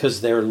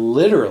because they're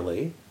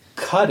literally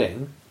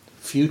cutting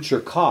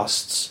future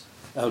costs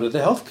out of the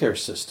healthcare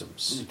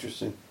systems.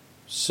 Interesting.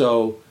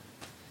 So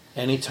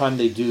anytime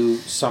they do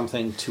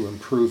something to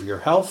improve your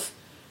health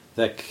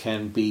that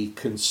can be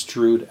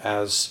construed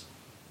as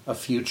a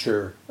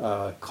future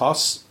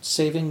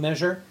cost-saving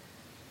measure,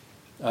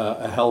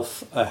 a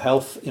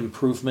health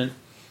improvement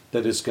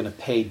that is going to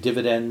pay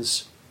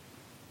dividends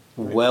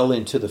well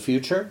into the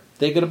future,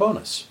 they get a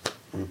bonus.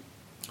 Mm.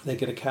 They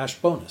get a cash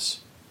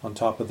bonus on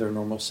top of their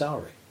normal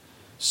salary.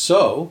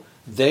 So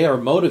they are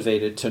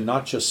motivated to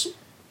not just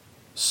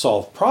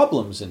solve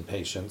problems in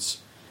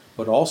patients,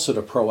 but also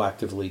to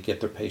proactively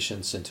get their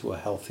patients into a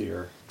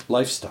healthier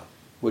lifestyle,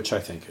 which I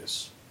think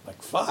is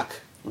like,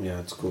 fuck. Yeah,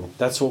 it's cool.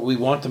 That's what we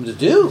want them to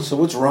do. So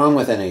what's wrong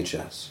with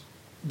NHS?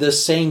 The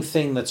same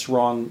thing that's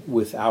wrong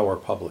with our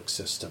public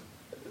system.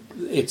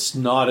 It's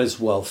not as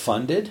well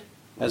funded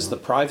as the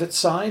private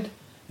side,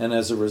 And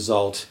as a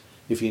result,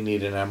 if you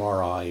need an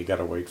MRI, you got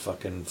to wait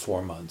fucking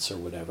 4 months or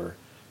whatever.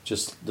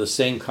 Just the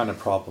same kind of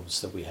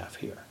problems that we have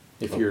here.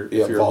 If you're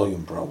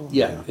volume problem.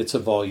 Yeah, it's a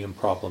volume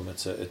problem.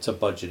 It's a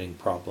budgeting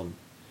problem.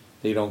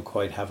 They don't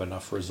quite have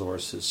enough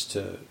resources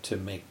to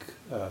make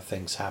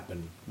things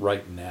happen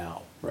right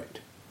now. Right.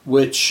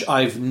 Which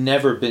I've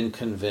never been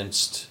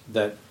convinced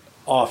that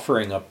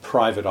offering a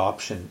private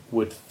option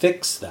would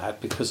fix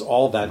that, because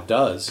all that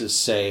does is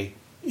say,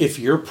 if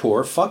you're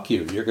poor, fuck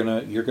you. You're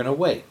gonna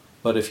wait.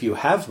 But if you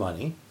have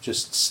money,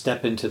 just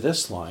step into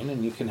this line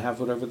and you can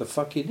have whatever the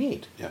fuck you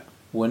need. Yeah.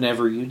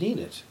 Whenever you need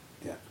it.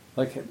 Yeah.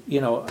 Like,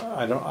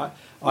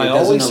 I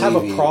always have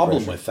a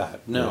problem with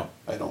that. No.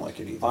 Yeah, I don't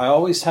like it either. I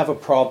always have a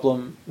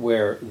problem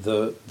where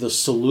the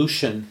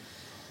solution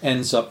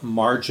ends up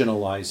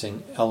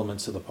marginalizing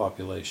elements of the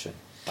population.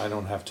 I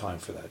don't have time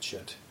for that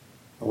shit.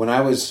 When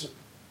I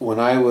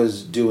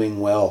was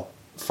doing well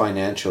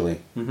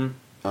financially,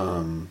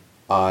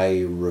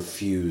 I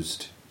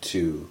refused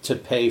to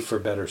pay for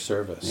better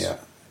service. Yeah,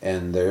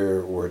 and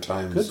there were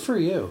times good for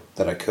you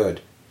that I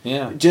could.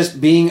 Yeah,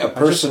 just being a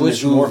person I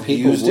just wish who more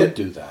people used would it,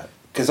 do that.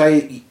 Because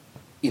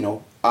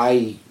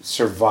I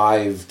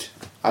survived.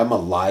 I'm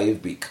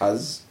alive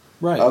because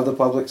of the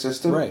public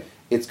system. Right.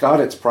 It's got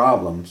its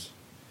problems,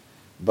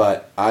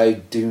 but I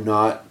do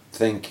not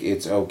think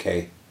it's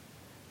okay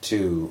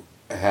to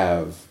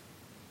have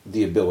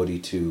the ability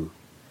to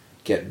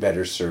get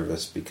better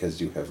service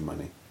because you have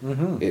money.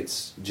 Mm-hmm.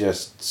 It's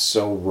just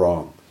so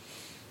wrong.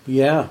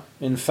 Yeah,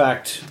 in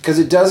fact... Because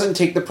it doesn't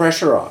take the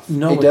pressure off.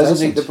 No, it doesn't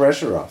take the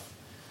pressure off.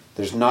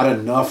 There's not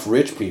enough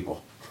rich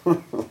people.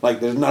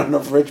 There's not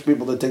enough rich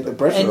people to take the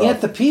pressure off. And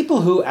yet the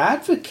people who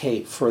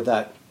advocate for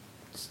that,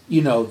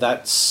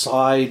 that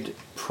side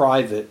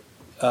private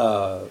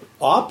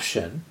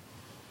option,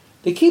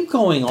 they keep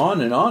going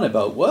on and on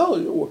about,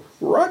 well,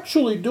 we're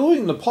actually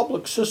doing the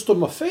public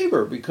system a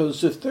favor,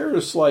 because if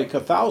there's like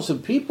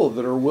 1,000 people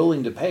that are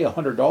willing to pay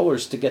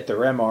 $100 to get their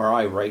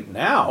MRI right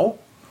now,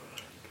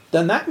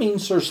 then that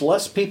means there's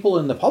less people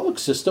in the public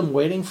system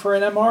waiting for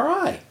an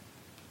MRI.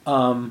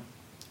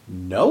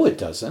 No, it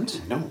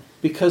doesn't. No.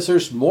 Because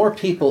there's more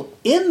people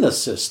in the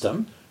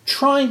system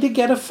trying to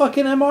get a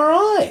fucking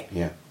MRI.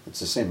 Yeah,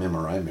 it's the same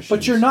MRI machine.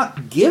 But you're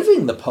not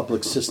giving the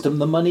public system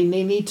the money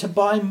they need to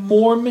buy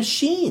more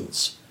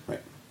machines.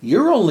 Right.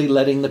 You're only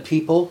letting the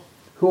people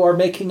who are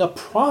making a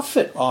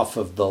profit off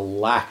of the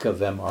lack of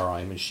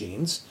MRI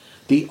machines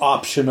the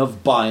option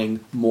of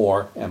buying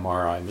more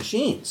MRI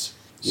machines.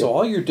 So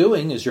all you're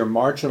doing is you're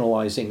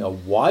marginalizing a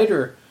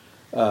wider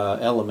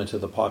element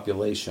of the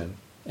population,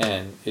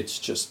 and it's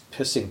just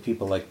pissing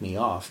people like me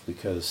off,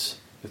 because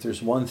if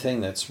there's one thing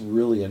that's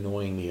really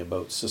annoying me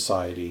about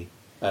society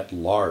at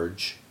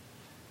large,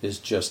 is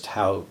just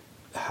how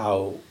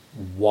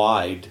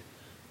wide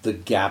the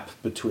gap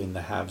between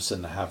the haves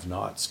and the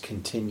have-nots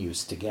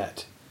continues to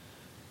get.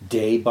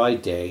 Day by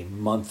day,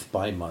 month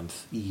by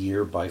month,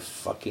 year by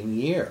fucking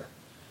year.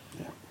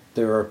 Yeah.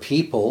 There are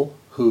people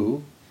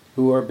who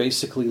are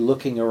basically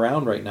looking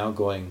around right now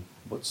going,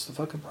 what's the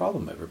fucking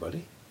problem,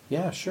 everybody?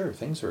 Yeah, sure,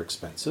 things are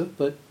expensive,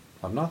 but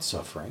I'm not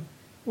suffering.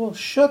 Well,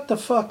 shut the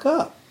fuck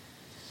up.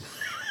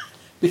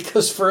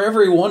 Because for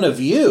every one of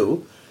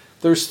you,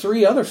 there's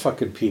 3 other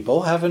fucking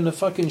people having to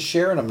fucking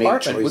share an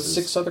apartment with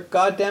 6 other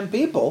goddamn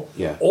people.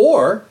 Yeah.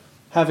 Or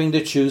having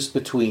to choose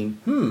between,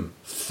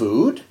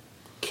 food,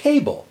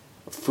 cable.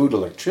 Food,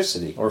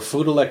 electricity. Or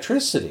food,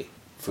 electricity.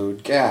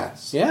 Food,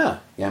 gas. Yeah.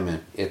 Yeah,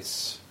 man.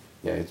 It's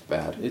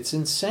bad. It's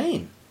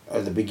insane.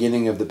 At the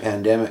beginning of the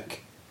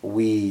pandemic,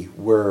 we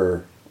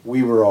were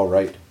all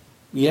right.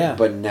 Yeah.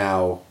 But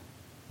now...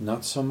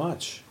 Not so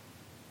much.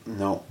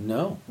 No.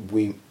 No.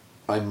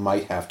 I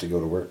might have to go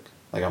to work.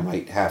 Like, I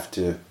might have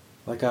to...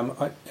 Like,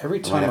 every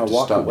time I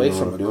walk away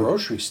from a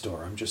grocery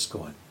store, I'm just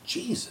going,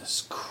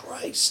 Jesus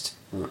Christ.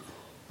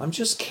 I'm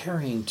just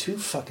carrying 2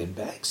 fucking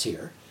bags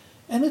here,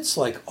 and it's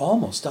like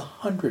almost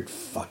 $100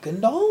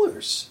 fucking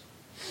dollars.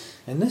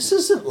 And this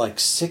isn't like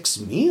 6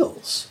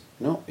 meals.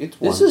 No, it's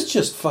one. This is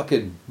just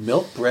fucking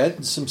milk, bread,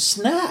 and some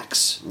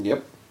snacks.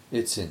 Yep.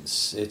 It's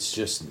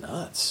just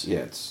nuts. Yeah,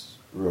 it's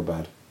real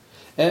bad.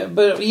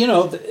 But,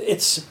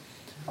 it's,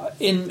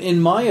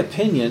 in my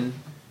opinion,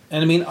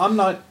 and I mean, I'm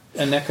not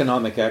an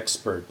economic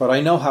expert, but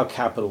I know how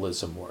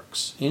capitalism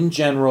works. In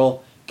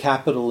general,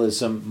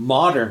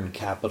 modern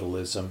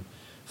capitalism,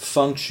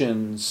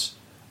 functions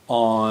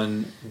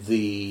on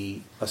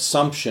the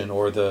assumption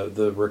or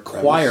the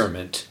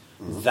requirement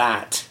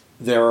that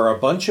there are a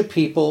bunch of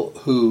people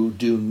who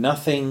do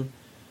nothing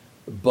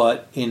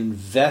but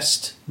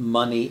invest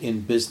money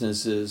in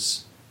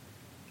businesses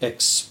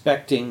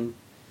expecting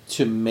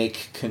to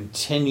make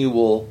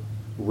continual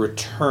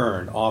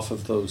return off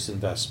of those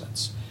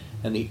investments.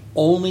 And the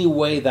only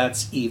way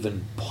that's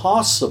even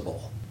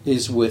possible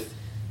is with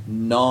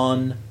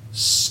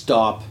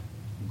non-stop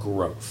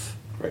growth.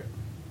 Right.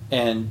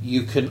 And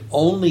you can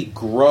only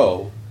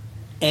grow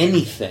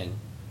anything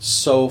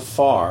so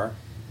far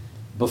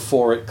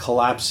before it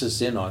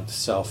collapses in on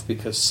itself,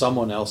 because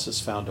someone else has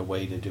found a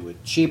way to do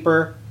it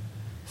cheaper,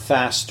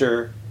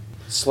 faster,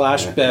 /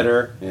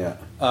 better,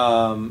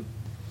 And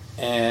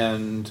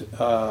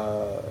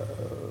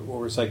where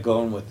was I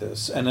going with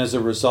this? And as a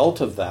result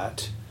of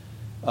that,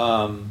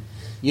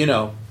 you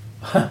know,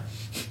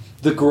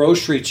 the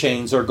grocery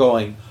chains are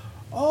going,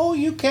 oh,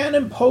 you can't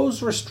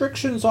impose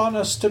restrictions on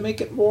us to make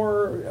it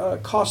more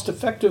cost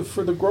effective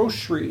for the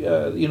grocery,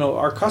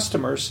 our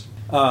customers.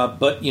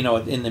 But,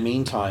 in the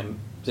meantime,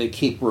 they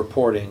keep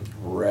reporting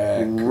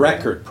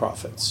record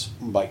profits.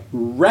 Like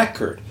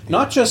Record.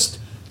 Not just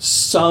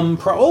some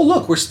oh,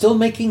 look, we're still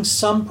making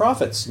some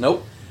profits.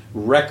 Nope.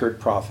 Record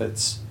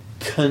profits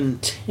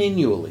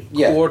continually,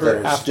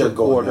 quarter after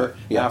quarter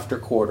after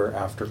quarter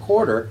after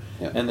quarter.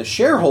 Yeah. And the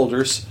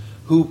shareholders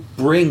who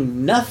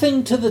bring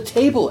nothing to the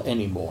table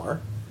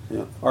anymore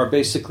are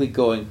basically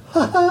going,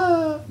 ha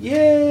ha,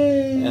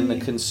 yay! And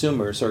the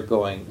consumers are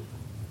going,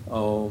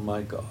 oh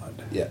my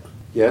God. Yeah,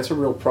 it's a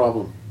real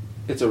problem.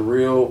 It's a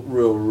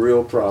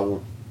real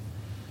problem.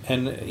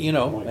 And,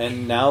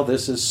 and now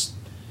this is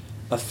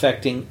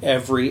affecting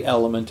every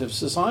element of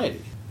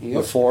society. Yep.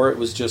 Before it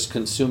was just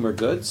consumer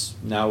goods.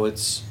 Now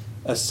it's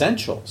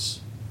essentials.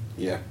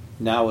 Yeah.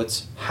 Now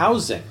it's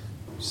housing.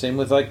 Same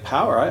with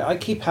power. I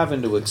keep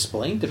having to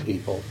explain to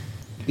people,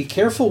 be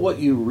careful what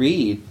you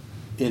read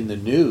in the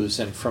news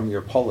and from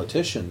your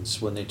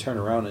politicians when they turn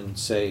around and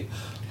say,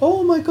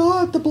 oh my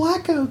God, the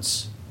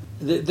blackouts.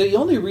 The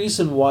only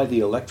reason why the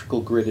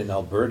electrical grid in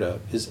Alberta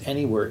is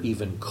anywhere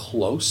even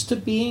close to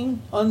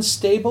being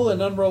unstable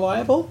and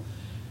unreliable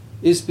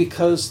is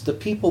because the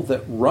people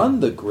that run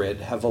the grid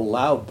have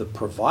allowed the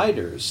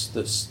providers,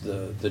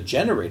 the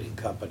generating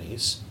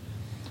companies,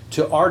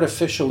 to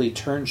artificially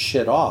turn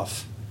shit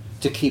off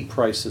to keep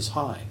prices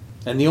high.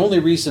 And the only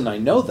reason I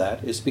know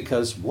that is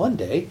because one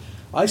day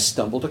I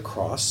stumbled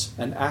across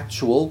an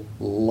actual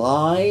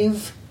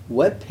live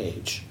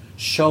webpage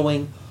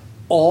showing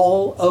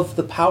all of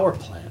the power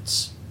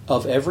plants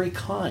of every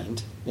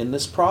kind in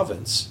this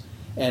province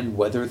and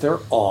whether they're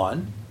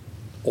on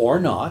or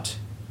not,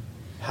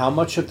 how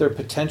much of their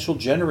potential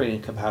generating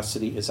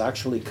capacity is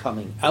actually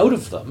coming out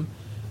of them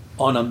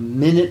on a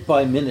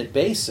minute-by-minute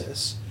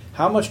basis,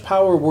 how much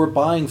power we're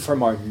buying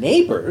from our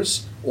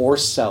neighbors or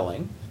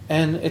selling,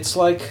 and it's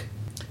like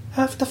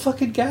half the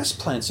fucking gas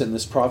plants in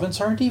this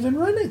province aren't even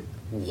running.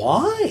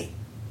 Why?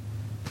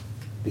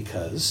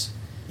 Because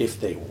if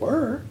they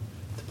were,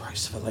 the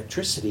price of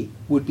electricity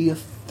would be a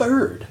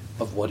third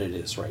of what it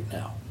is right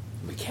now.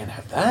 We can't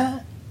have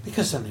that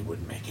because then they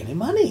wouldn't make any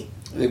money.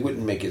 They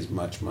wouldn't make as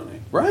much money.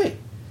 Right.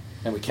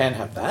 And we can't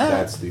have that.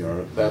 That's the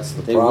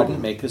they problem. Wouldn't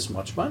make as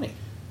much money.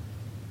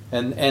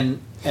 And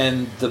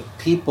the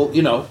people,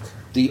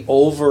 the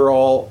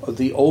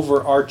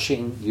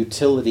overarching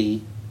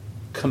utility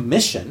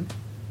commission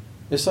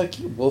is like,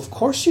 well, of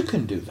course you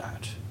can do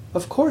that.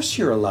 Of course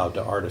you're allowed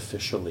to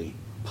artificially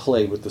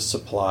play with the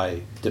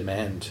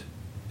supply-demand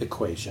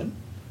equation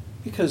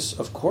because,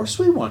 of course,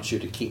 we want you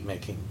to keep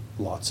making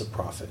lots of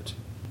profit.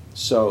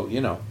 So,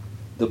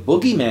 the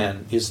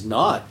boogeyman is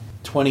not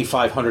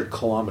 2,500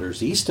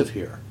 kilometers east of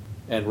here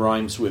and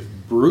rhymes with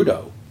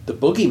Bruto. The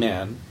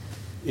boogeyman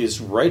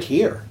is right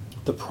here.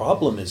 The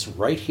problem is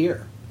right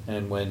here.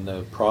 And when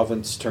the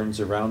province turns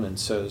around and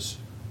says,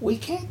 we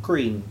can't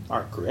green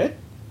our grid,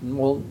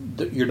 well,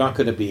 you're not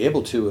going to be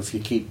able to if you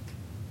keep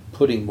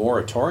putting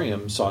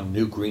moratoriums on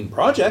new green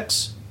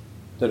projects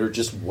that are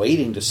just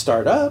waiting to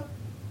start up.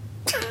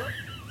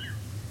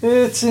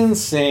 It's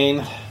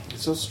insane.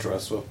 It's so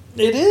stressful.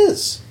 It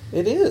is.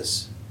 It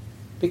is.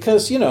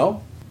 Because,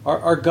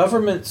 our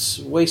governments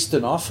waste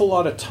an awful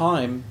lot of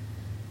time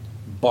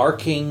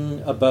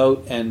barking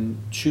about and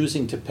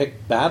choosing to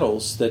pick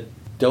battles that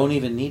don't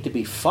even need to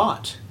be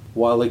fought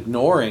while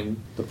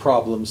ignoring the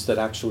problems that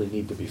actually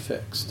need to be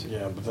fixed.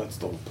 Yeah, but that's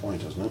the whole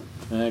point, isn't it?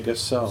 I guess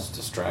so. It's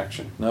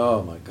distraction.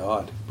 Oh, my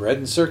God. Bread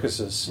and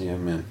circuses. Yeah,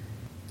 man.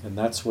 And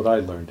that's what I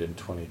learned in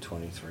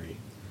 2023.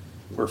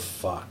 We're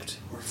fucked.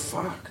 We're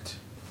fucked.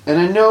 And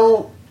I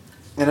know,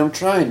 and I'm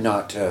trying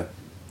not to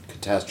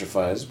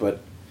catastrophize,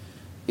 but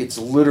it's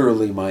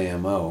literally my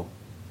MO.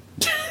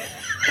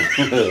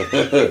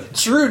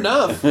 True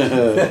enough.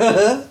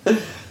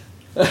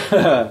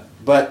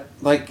 But,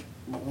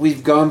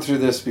 we've gone through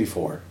this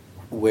before,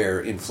 where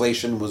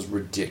inflation was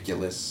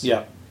ridiculous.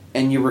 Yeah.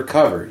 And you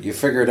recover. You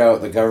figure it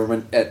out. The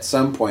government at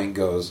some point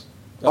goes,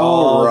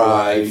 all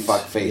right,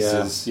 fuck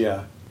faces.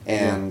 Yeah.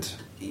 And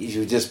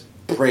you just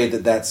pray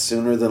that that's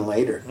sooner than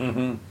later.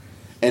 Mm-hmm.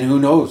 And who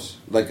knows?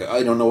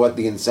 I don't know what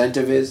the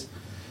incentive is.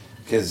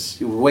 Because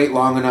you wait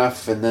long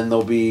enough, and then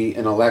there'll be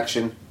an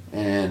election,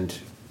 and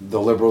the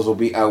Liberals will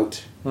be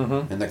out,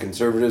 mm-hmm. and the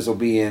Conservatives will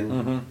be in.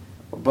 Mm-hmm.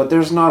 But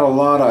there's not a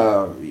lot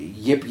of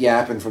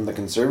yip-yapping from the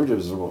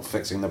Conservatives about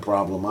fixing the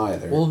problem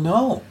either. Well,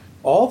 no.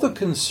 All the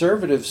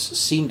Conservatives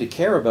seem to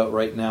care about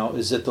right now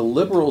is that the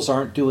Liberals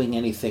aren't doing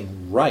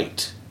anything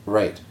right.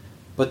 Right.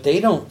 But they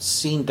don't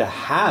seem to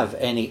have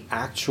any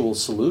actual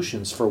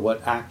solutions for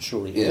what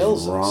actually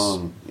ails us.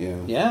 Wrong. Yeah.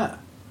 Yeah.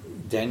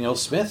 Danielle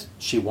Smith,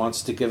 she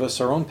wants to give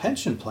us our own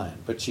pension plan,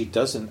 but she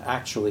doesn't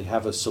actually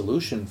have a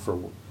solution for,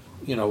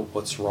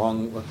 what's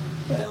wrong.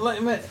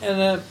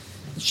 And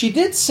she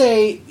did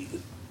say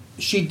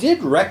she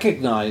did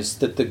recognize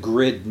that the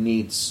grid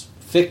needs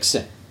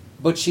fixing,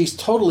 but she's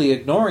totally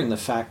ignoring the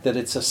fact that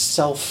it's a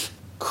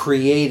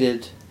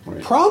self-created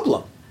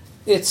problem.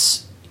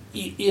 It's,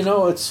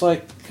 it's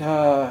like,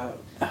 I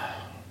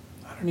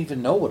don't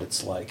even know what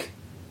it's like.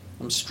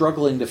 I'm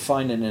struggling to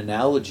find an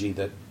analogy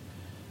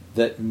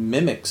that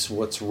mimics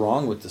what's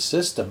wrong with the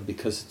system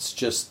because it's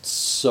just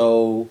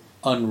so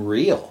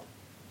unreal.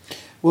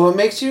 Well, it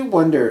makes you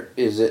wonder,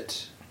 is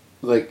it,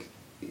 like,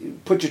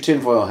 put your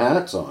tinfoil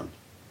hats on,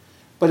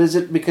 but is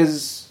it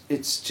because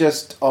it's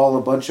just all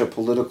a bunch of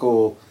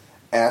political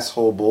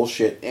asshole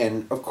bullshit,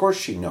 and of course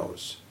she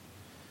knows,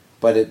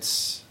 but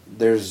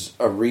there's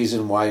a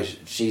reason why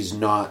she's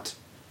not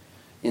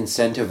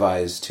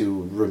incentivized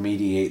to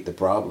remediate the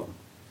problem.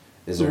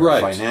 Is there a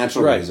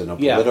financial reason, a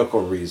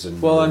political reason?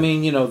 Well, I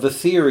mean, the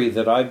theory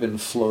that I've been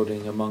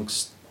floating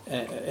amongst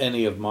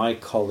any of my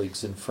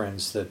colleagues and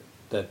friends that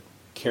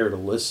care to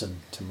listen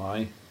to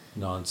my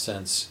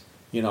nonsense,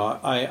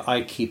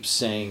 I keep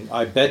saying,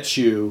 I bet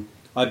you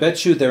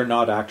they're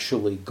not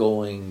actually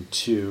going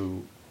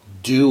to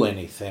do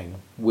anything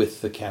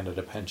with the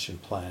Canada Pension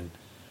Plan.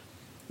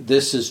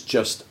 This is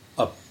just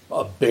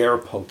a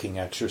bear-poking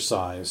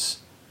exercise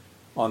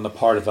on the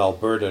part of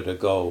Alberta to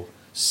go,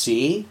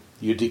 see,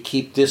 you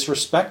keep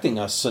disrespecting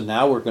us, so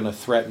now we're going to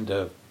threaten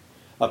to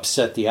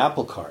upset the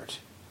apple cart.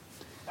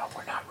 No,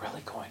 we're not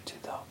really going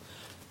to, though.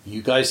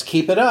 You guys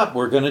keep it up.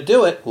 We're going to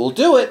do it. We'll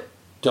do it.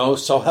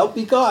 So help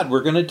me God,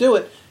 we're going to do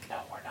it. No,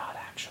 we're not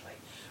actually.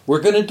 We're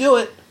going to do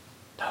it.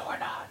 No, we're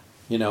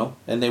not.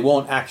 And they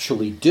won't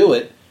actually do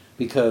it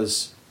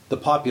because the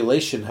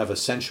population have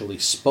essentially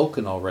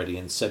spoken already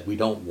and said we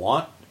don't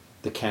want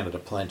the Canada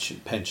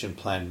Pension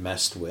Plan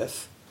messed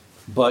with.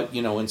 But,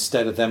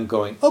 instead of them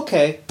going,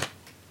 okay,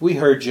 we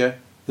heard you,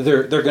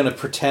 they're going to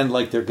pretend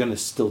like they're going to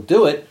still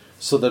do it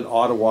so that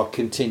Ottawa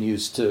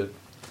continues to,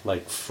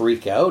 like,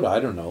 freak out. I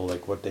don't know,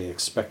 like, what they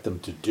expect them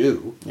to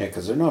do. Yeah,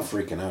 because they're not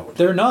freaking out.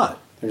 They're not.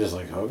 They're just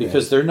like, okay.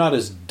 Because they're not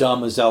as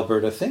dumb as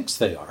Alberta thinks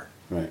they are.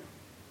 Right.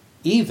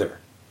 Either.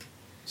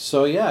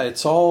 So, yeah,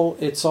 it's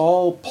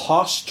all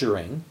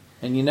posturing,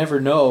 and you never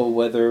know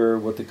whether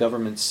what the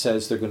government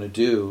says they're going to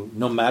do,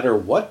 no matter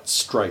what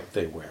stripe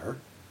they wear,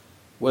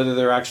 whether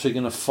they're actually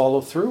going to follow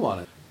through on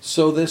it.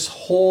 So this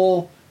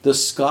whole the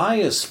sky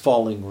is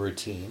falling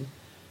routine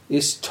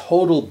is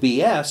total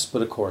BS,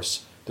 but of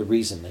course the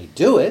reason they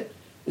do it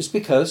is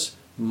because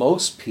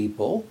most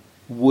people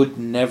would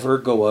never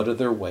go out of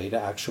their way to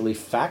actually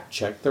fact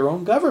check their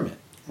own government.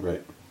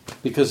 Right.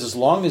 Because as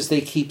long as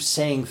they keep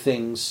saying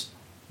things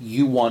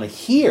you want to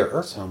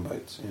hear, sound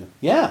bites,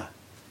 yeah,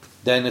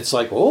 then it's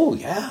like, oh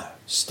yeah,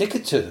 stick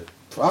it to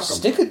them.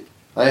 Stick it.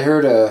 I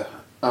heard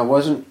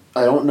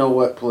I don't know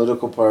what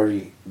political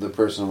party the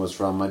person was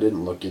from. I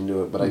didn't look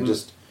into it, but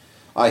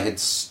I had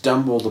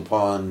stumbled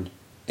upon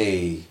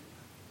a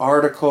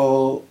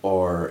article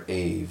or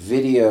a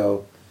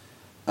video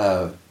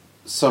of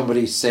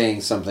somebody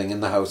saying something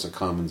in the House of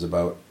Commons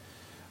about,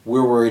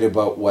 we're worried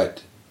about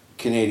what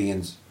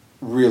Canadians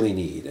really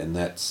need, and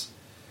that's,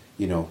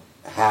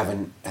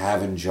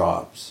 having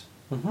jobs.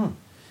 Mm-hmm. And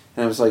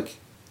I was like,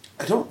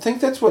 I don't think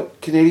that's what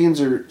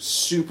Canadians are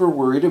super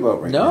worried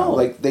about right now.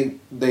 Like they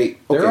okay,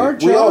 there are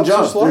jobs. We all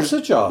jobs. There's lots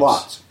of jobs.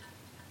 Lots.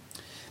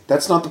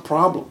 That's not the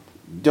problem.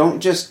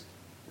 Don't just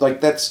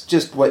that's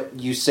just what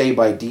you say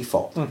by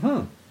default.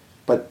 Mm-hmm.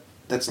 But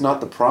that's not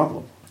the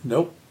problem.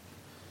 Nope.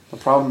 The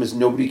problem is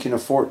nobody can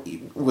afford,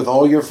 with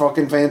all your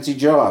fucking fancy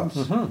jobs.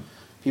 Mm-hmm.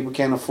 People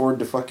can't afford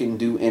to fucking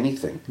do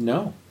anything.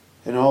 No.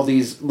 And all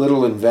these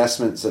little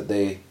investments that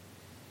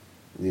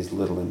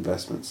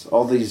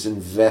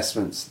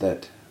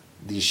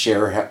these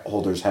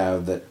shareholders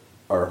have that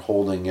are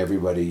holding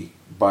everybody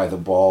by the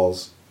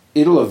balls,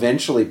 it'll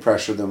eventually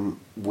pressure them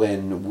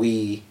when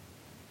we,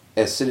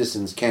 as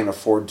citizens, can't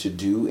afford to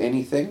do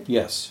anything.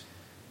 Yes.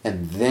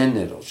 And then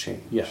it'll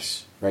change.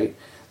 Yes. Right?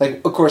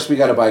 Like, of course, we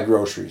got to buy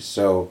groceries,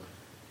 so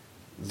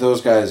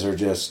those guys are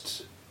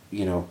just,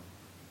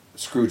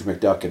 Scrooge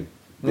McDuckin,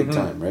 big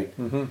time, right?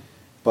 Mm-hmm.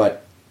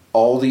 But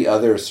all the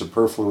other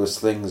superfluous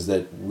things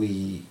that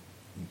we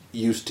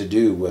used to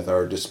do with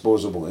our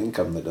disposable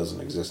income that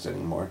doesn't exist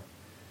anymore,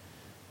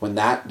 when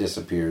that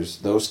disappears,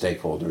 those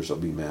stakeholders will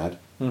be mad.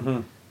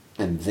 Mm-hmm.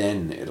 And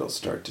then it'll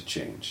start to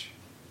change.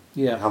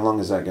 Yeah. How long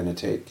is that going to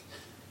take?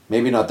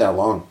 Maybe not that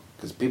long,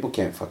 because people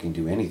can't fucking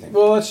do anything.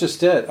 Well, that's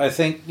just it. I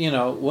think,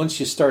 once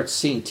you start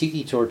seeing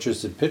tiki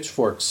torches and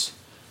pitchforks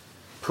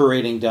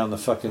parading down the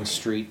fucking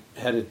street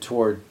headed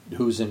toward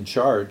who's in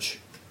charge,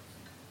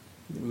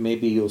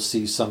 maybe you'll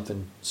see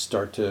something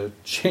start to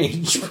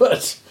change.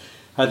 But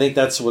I think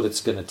that's what it's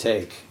going to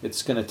take.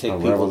 It's going to take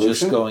people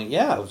revolution? Just going,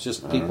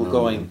 just people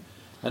going,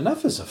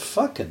 enough is a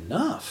fuck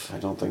enough. I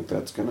don't think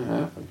that's going to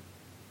happen.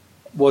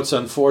 What's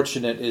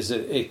unfortunate is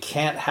that it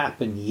can't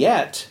happen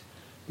yet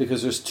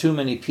because there's too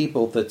many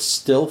people that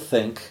still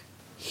think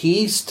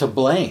he's to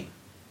blame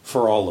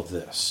for all of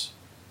this.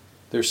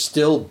 They're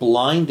still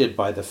blinded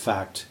by the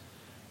fact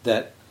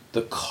that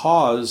the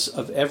cause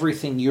of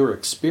everything you're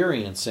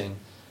experiencing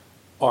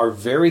are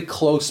very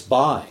close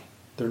by.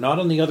 They're not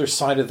on the other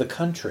side of the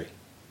country.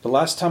 The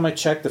last time I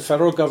checked, the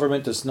federal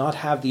government does not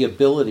have the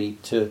ability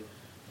to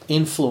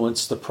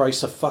influence the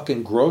price of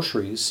fucking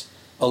groceries,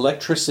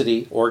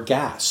 electricity, or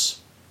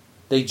gas.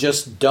 They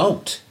just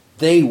don't.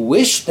 They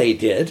wish they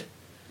did,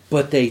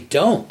 but they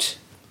don't.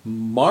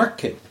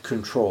 Market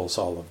controls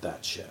all of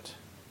that shit.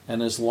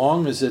 And as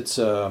long as it's,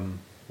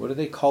 what do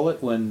they call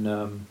it when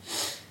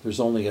there's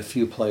only a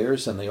few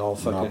players and they all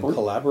fucking Monopoly?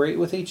 collaborate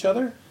with each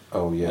other?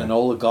 Oh, yeah. An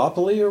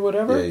oligopoly or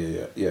whatever?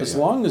 Yeah. As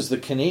long as the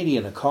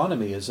Canadian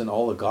economy is an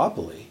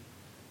oligopoly,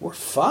 we're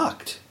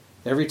fucked.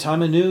 Every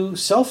time a new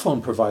cell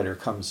phone provider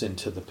comes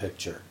into the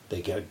picture, they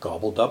get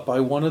gobbled up by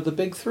one of the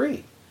big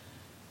three.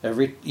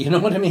 You know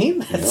what I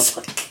mean? Yep. It's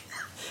like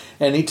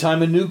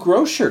anytime a new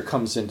grocer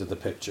comes into the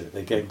picture,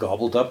 they get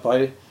gobbled up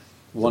by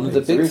one of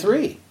the big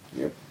three.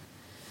 Yep.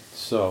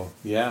 So,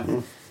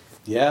 yeah.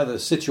 Yeah, the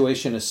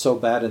situation is so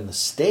bad in the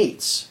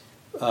States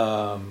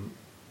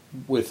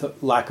with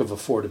lack of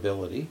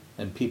affordability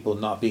and people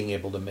not being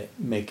able to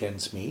make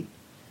ends meet.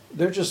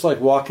 They're just like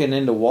walking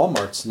into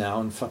Walmarts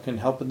now and fucking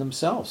helping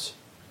themselves.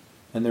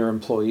 And their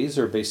employees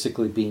are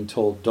basically being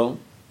told, don't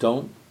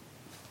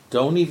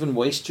even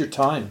waste your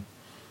time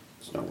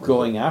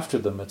going after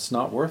them. It's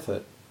not worth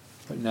it.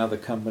 But now the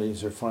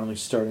companies are finally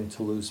starting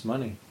to lose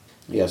money.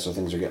 Yeah, so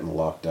things are getting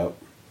locked up.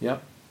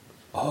 Yep.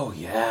 Oh,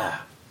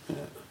 yeah.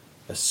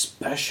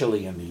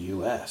 Especially in the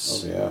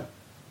U.S. Oh, yeah.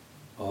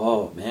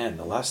 Oh, man,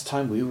 the last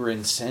time we were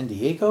in San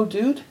Diego,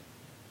 dude,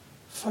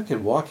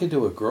 fucking walk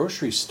into a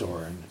grocery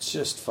store and it's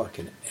just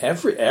fucking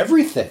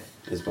everything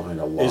Is behind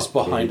a locked is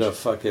behind cage. a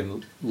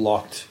fucking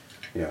locked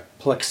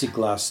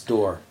plexiglass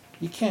door.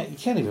 You can't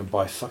even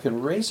buy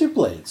fucking razor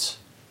blades.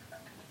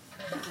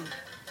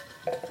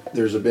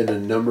 There's been a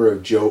number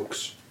of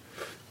jokes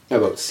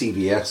about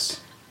CVS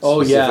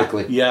Oh, yeah,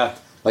 specifically. yeah.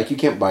 Like, you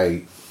can't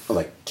buy,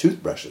 like,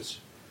 toothbrushes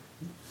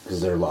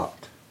because they're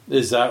locked.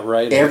 Is that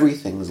right?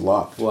 Everything's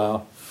locked.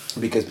 Wow.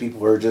 Because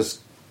people are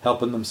just,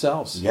 Helping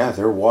themselves. yeah,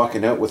 they're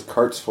walking out with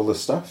carts full of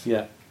stuff.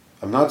 Yeah,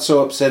 I'm not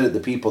so upset at the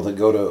people that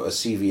go to a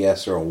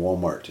CVS or a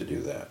Walmart to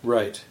do that.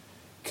 right.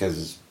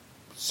 Because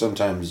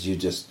sometimes you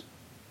just,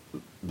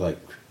 like,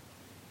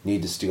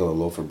 need to steal a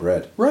loaf of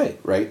bread. Right.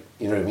 Right?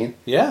 You know what I mean?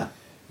 Yeah.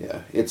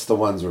 Yeah. It's the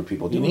ones where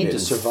people do You need it to in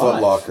survive.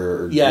 Foot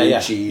Locker or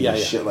Gucci and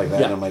shit like that.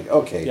 Yeah. And I'm like,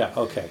 okay. Yeah,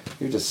 okay.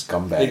 You're just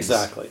scumbags.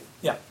 Exactly.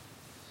 Yeah.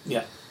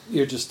 Yeah.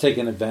 You're just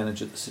taking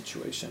advantage of the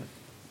situation.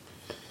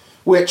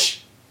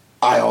 Which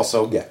I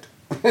also get.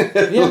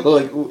 Yeah.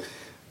 Like,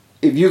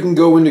 if you can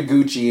go into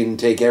Gucci and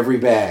take every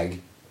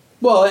bag.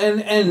 Well,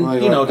 and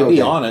Well, you know, to be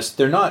okay. honest,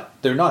 they're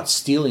not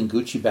stealing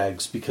Gucci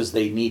bags because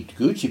they need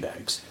Gucci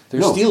bags.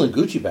 They're No. stealing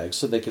Gucci bags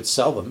so they could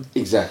sell them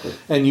Exactly.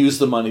 and use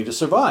the money to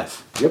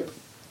survive. Yep.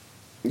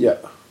 Yeah.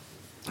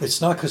 It's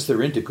not because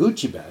they're into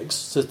Gucci bags,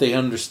 it's that they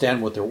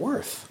understand what they're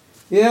worth.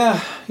 Yeah,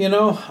 you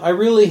know,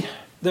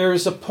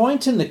 there's a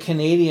point in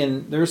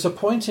Canadian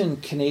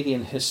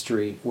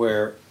history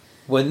where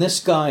when this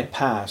guy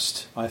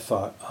passed, I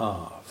thought,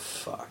 oh,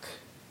 fuck.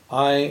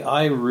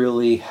 I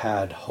really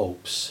had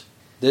hopes.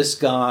 This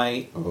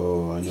guy,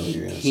 Oh, I know what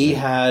you're going to he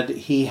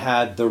say.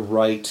 had the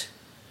right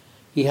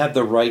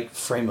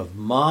frame of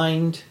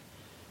mind.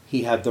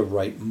 He had the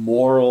right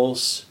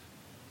morals.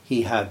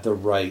 He had the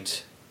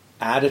right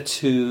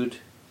attitude.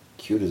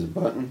 Cute as a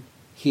button.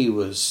 He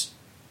was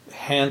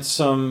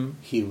handsome.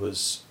 He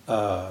was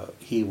The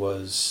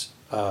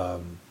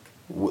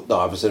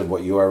opposite of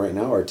what you are right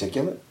now,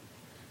 articulate.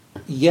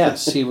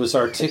 yes, he was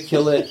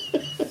articulate.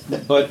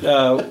 But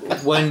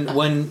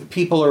when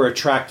people are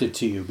attracted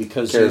to you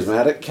because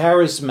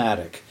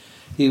charismatic,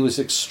 he was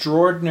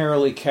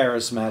extraordinarily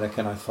charismatic,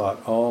 and I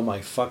thought, oh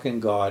my fucking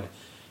God,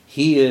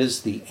 he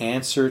is the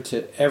answer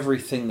to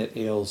everything that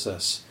ails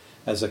us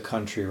as a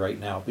country right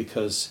now,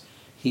 because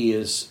he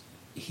is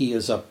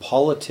a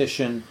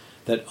politician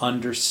that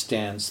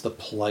understands the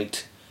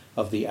plight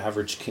of the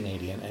average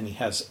Canadian, and he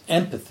has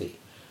empathy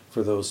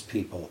for those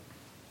people.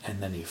 And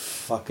then he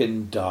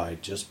fucking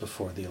died just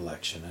before the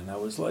election, and I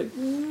was like,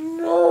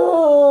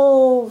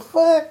 no,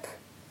 fuck.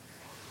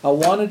 I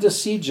wanted to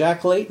see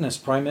Jack Layton as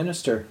Prime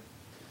Minister.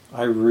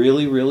 I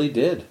really, really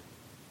did.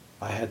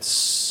 I had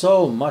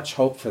so much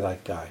hope for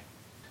that guy.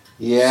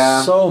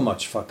 Yeah. So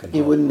much fucking hope.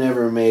 He would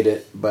never made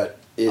it, but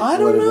I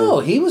don't know.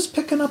 He was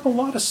picking up a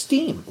lot of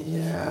steam.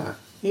 Yeah.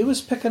 He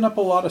was picking up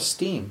a lot of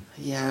steam.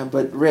 Yeah,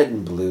 but red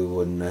and blue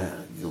wouldn't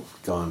have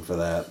gone for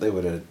that. They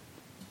would have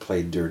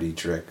played dirty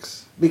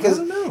tricks. Because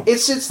I don't know.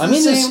 It's the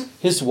same.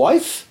 His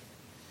wife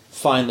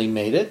finally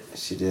made it.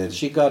 She did.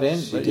 She got in.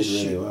 She did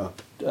really well.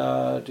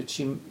 Did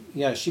she?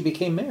 Yeah, she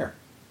became mayor.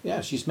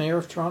 Yeah, she's mayor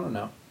of Toronto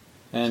now.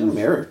 She's the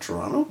mayor of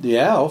Toronto?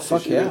 Yeah, oh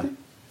fuck she yeah. really?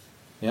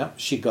 Yeah,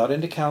 she got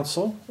into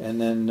council, and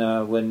then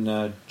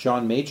when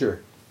John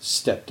Major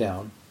stepped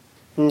down,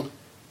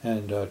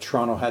 and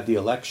Toronto had the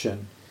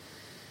election,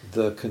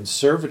 the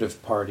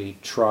Conservative Party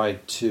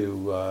tried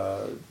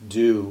to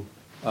do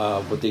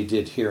what they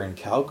did here in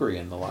Calgary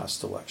in the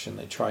last election.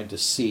 They tried to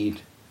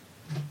cede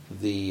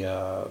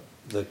the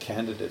the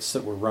candidates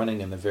that were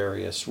running in the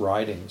various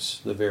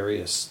ridings, the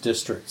various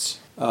districts,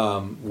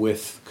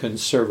 with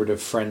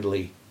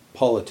conservative-friendly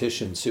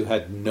politicians who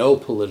had no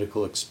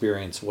political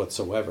experience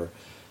whatsoever,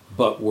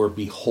 but were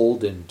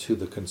beholden to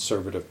the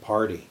Conservative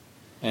Party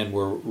and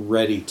were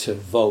ready to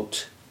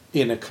vote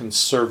in a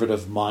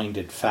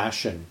conservative-minded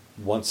fashion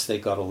once they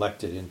got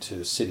elected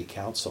into city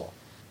council.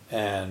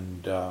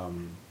 And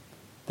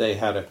they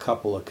had a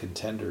couple of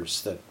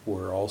contenders that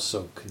were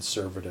also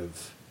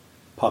conservative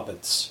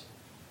puppets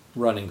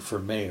running for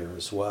mayor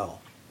as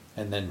well.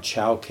 And then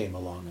Chow came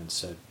along and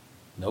said,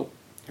 nope.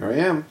 Here I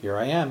am. Here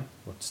I am.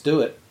 Let's do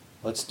it.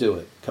 Let's do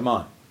it. Come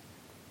on.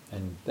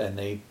 And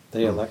they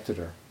elected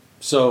her.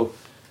 So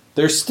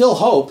there's still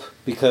hope,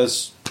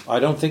 because I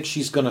don't think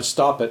she's going to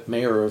stop at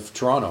mayor of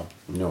Toronto.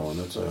 No, and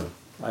that's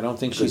I don't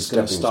think she's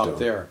going to stop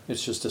there.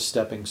 It's just a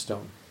stepping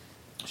stone.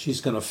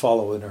 She's going to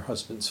follow in her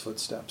husband's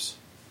footsteps.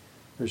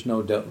 There's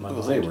no doubt in my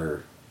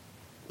mind.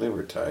 They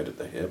were tied at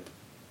the hip.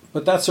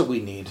 But that's what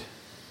we need.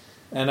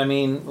 And I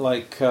mean,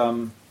 like,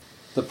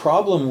 the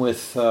problem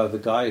with the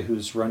guy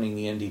who's running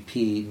the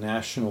NDP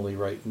nationally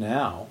right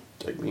now...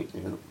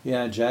 Jagmeet,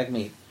 Yeah,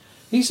 Jagmeet.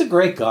 He's a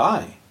great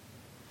guy.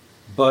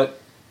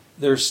 But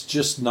there's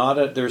just not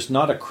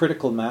a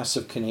critical mass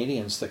of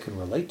Canadians that can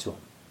relate to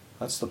him.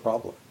 That's the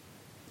problem.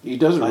 He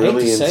doesn't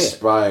really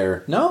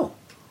inspire. No,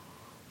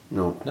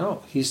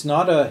 he's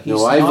not a.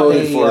 I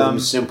voted for him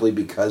simply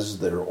because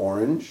they're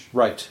orange,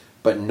 right?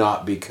 But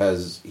not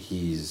because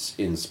he's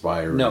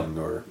inspiring.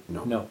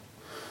 No.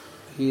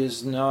 He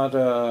is not.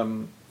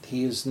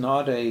 He is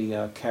not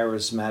a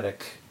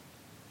charismatic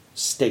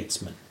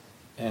statesman,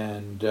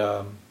 and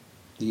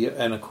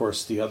and of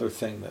course the other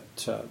thing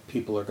that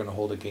people are going to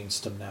hold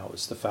against him now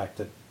is the fact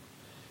that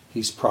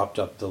he's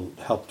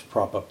helped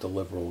prop up the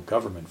Liberal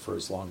government for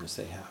as long as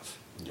they have.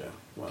 Yeah,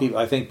 well.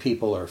 I think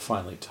people are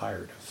finally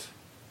tired of.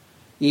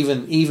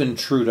 Even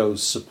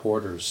Trudeau's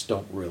supporters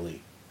don't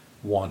really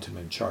want him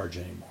in charge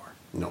anymore.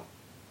 No,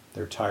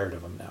 they're tired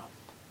of him now,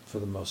 for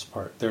the most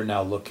part. They're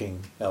now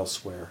looking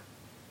elsewhere.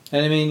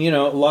 And I mean,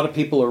 a lot of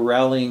people are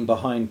rallying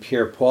behind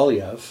Pierre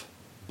Poilievre,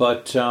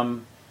 but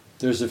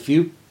there's a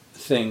few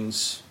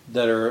things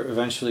that are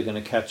eventually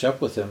going to catch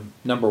up with him.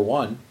 Number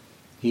one,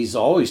 he's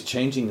always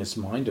changing his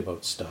mind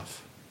about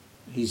stuff.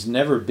 He's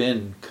never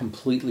been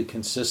completely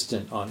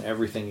consistent on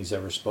everything he's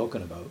ever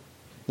spoken about.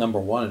 Number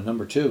one. And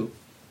number two,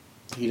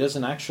 he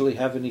doesn't actually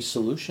have any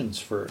solutions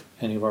for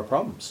any of our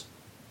problems.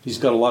 He's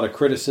got a lot of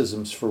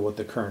criticisms for what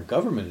the current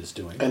government is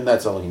doing. And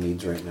that's all he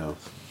needs right now.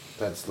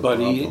 That's the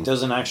problem. He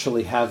doesn't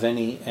actually have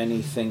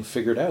anything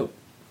figured out.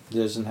 He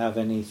doesn't have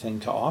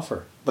anything to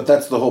offer. But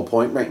that's the whole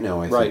point right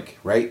now, I think.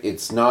 Right?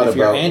 It's not if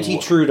about... If you're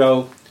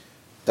anti-Trudeau,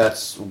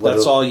 that's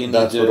all you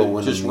need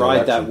to just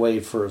ride that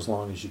wave for as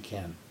long as you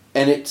can.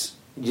 And it's...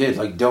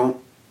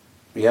 don't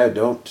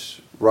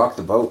rock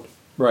the boat.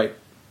 Right.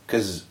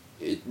 Because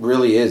it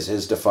really is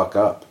his to fuck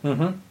up.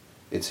 Mm-hmm.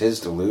 It's his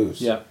to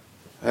lose. Yeah.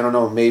 I don't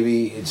know,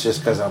 maybe it's just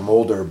because I'm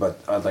older, but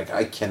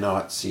I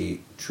cannot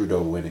see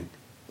Trudeau winning.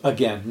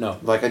 Again, no.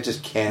 I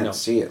just can't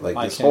see it. This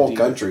can't whole either.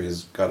 country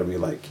has got to be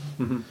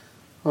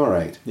all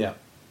right. Yeah.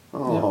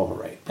 All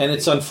right. And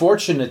it's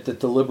unfortunate that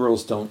the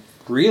Liberals don't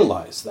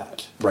realize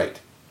that. Right.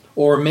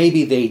 Or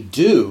maybe they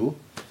do,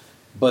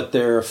 but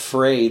they're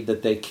afraid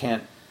that they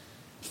can't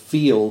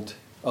field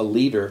a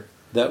leader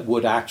that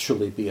would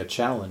actually be a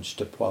challenge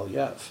to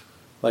Poilievre.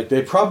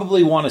 They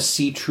probably want to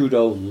see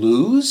Trudeau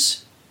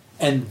lose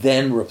and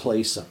then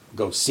replace him.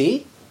 Go,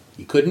 see?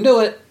 You couldn't do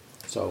it.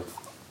 So,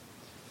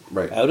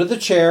 right. Out of the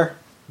chair.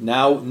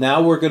 Now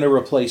we're going to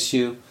replace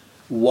you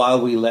while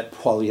we let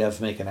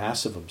Poilievre make an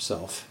ass of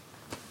himself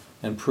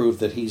and prove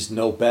that he's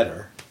no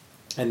better.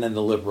 And then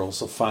the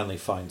Liberals will finally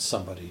find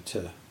somebody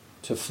to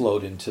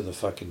float into the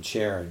fucking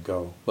chair and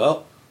go,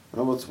 well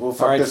we'll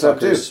fuck all right, this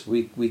up too.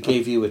 We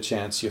gave you a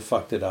chance. You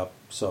fucked it up.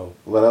 So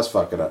let us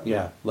fuck it up.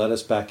 Yeah, let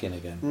us back in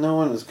again. No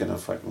one is gonna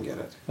fucking get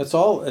it. It's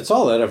all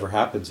that ever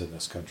happens in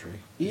this country.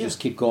 You Yeah. just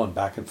keep going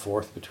back and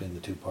forth between the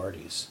two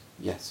parties.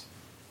 Yes,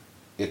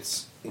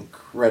 it's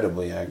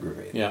incredibly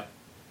aggravating. Yeah,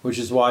 which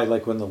is why,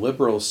 when the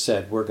Liberals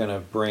said we're gonna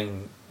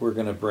bring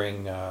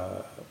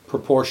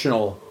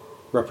proportional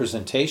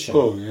representation.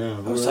 Oh yeah,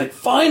 I was like,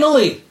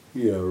 finally.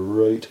 Yeah,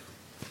 right.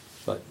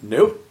 But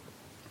nope.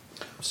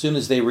 As soon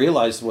as they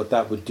realized what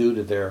that would do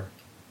to their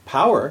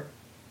power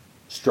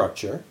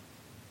structure,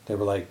 they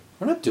were like,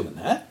 we're not doing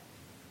that.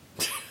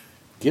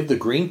 Give the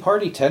Green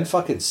Party 10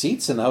 fucking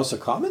seats in the House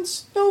of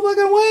Commons? No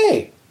fucking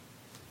way.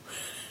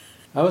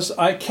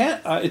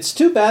 It's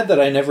too bad that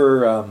I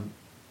never,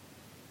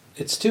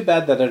 it's too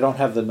bad that I don't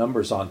have the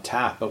numbers on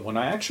tap, but when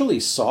I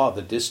actually saw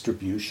the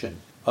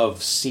distribution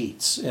of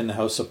seats in the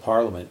House of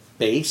Parliament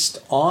based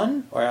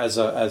on, or as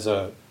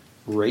a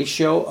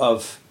ratio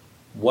of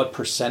what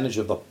percentage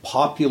of the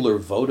popular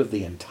vote of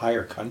the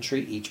entire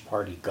country each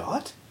party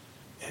got,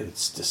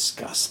 it's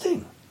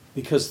disgusting.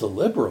 Because the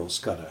Liberals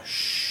got a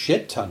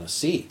shit ton of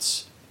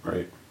seats.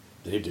 Right.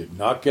 They did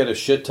not get a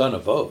shit ton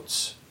of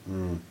votes.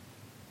 Mm.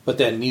 But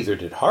then neither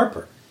did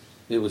Harper.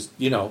 It was,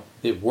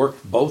 it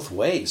worked both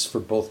ways for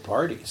both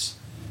parties.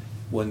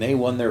 when they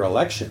won their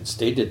elections,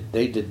 they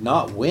did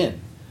not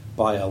win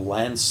by a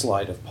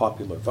landslide of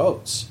popular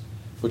votes.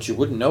 But you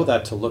wouldn't know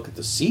that to look at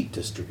the seat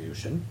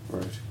distribution.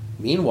 Right.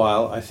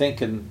 Meanwhile, I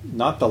think in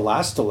not the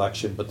last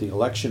election, but the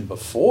election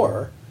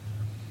before,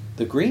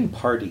 the Green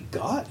Party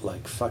got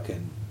like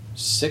fucking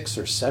 6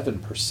 or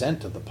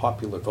 7% of the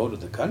popular vote of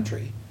the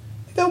country.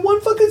 They got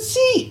one fucking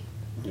seat.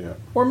 Yeah.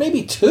 Or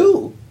maybe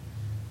 2.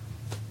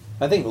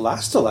 I think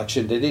last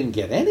election they didn't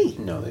get any.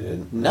 No, they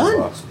didn't. None. They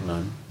lost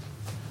none.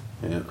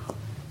 Yeah.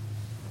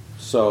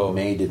 So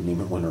May didn't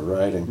even win a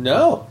riding.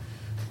 no.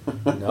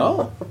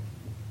 No.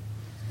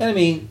 And I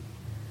mean,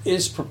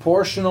 is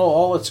proportional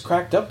all it's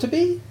cracked up to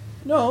be?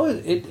 No,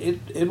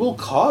 it will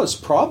cause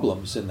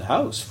problems in the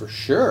House for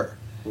sure.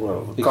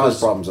 Well, it Because- caused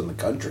problems in the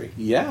country.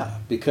 Yeah,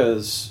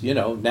 because,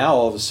 now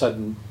all of a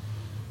sudden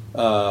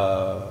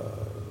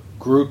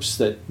groups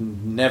that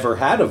never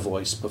had a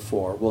voice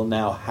before will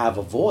now have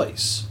a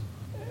voice.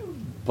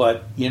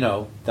 But,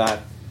 that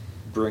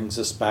brings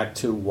us back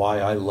to why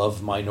I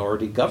love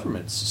minority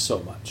governments so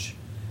much.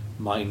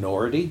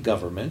 Minority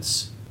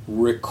governments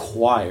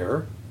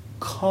require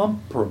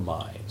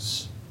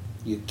compromise.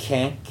 You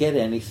can't get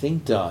anything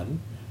done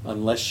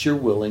unless you're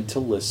willing to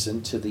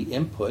listen to the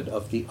input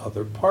of the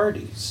other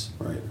parties.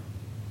 Right.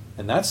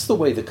 And that's the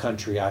way the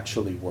country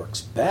actually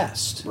works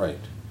best. Right.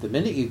 The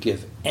minute you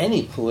give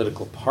any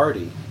political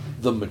party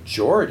the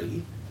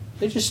majority,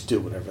 they just do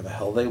whatever the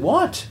hell they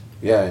want.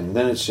 Yeah, and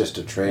then it's just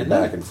a trade And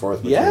then- back and forth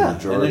between Yeah,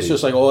 majority. and it's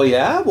just like, oh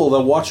yeah, well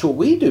then watch what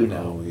we do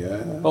now. Oh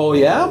yeah. Oh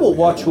yeah, well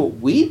watch yeah. what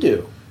we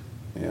do.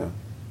 Yeah.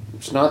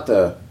 It's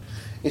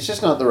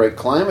just not the right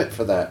climate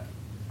for that.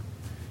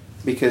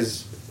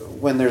 Because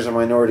when there's a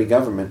minority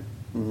government,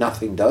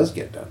 nothing does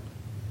get done.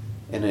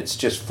 And it's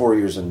just 4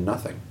 years and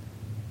nothing.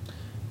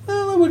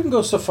 Well, I wouldn't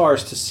go so far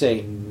as to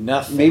say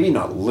nothing. Maybe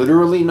not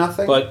literally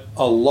nothing. But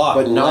a lot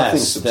But nothing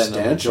less than a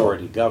substantial.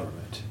 majority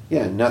government.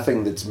 Yeah,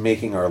 nothing that's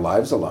making our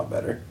lives a lot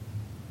better.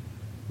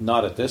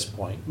 Not at this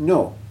point.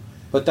 No.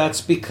 But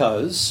that's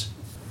because,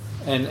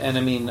 and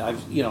I mean,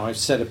 I've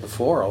said it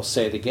before, I'll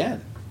say it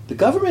again. The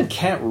government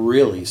can't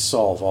really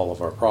solve all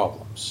of our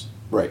problems.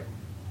 Right.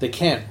 They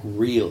can't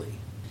really.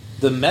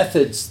 The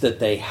methods that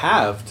they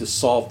have to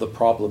solve the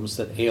problems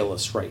that ail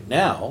us right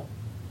now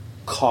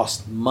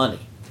cost money.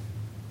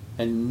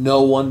 And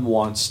no one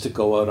wants to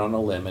go out on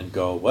a limb and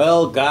go,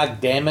 well, God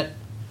damn it,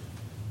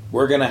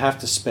 we're going to have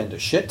to spend a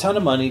shit ton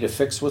of money to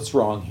fix what's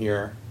wrong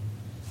here.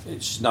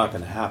 It's just not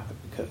going to happen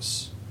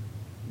because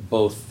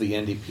both the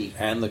NDP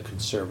and the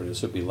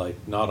Conservatives would be like,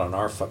 not on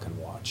our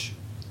fucking watch.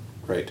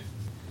 Right.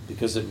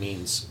 Because it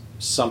means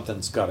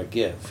something's got to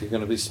give. If you're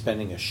going to be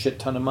spending a shit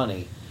ton of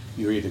money,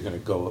 you're either going to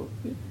go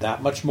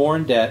that much more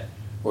in debt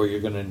or you're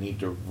going to need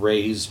to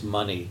raise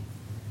money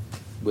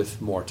with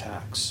more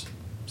tax.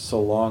 So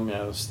long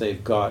as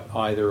they've got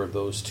either of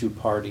those two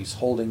parties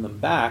holding them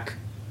back,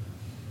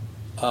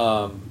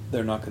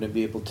 they're not going to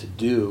be able to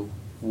do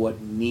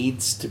what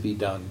needs to be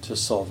done to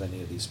solve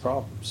any of these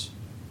problems.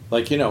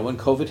 Like, when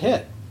COVID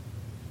hit,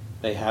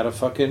 they had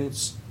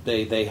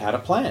they had a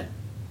plan.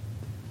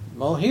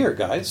 Well, here,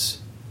 guys,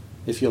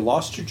 if you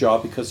lost your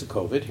job because of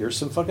COVID, here's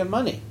some fucking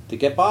money to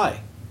get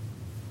by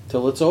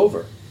till it's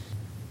over.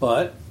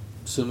 But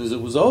as soon as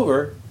it was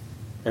over,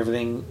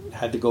 everything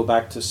had to go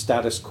back to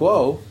status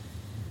quo,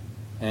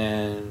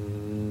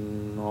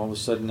 and all of a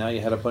sudden now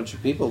you had a bunch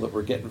of people that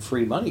were getting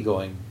free money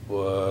going,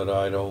 but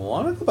I don't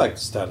want to go back to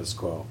status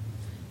quo.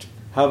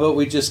 How about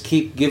we just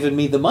keep giving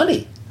me the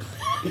money?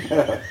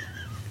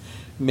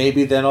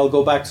 Maybe then I'll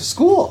go back to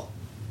school.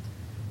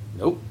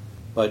 Nope.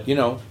 But,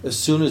 as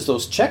soon as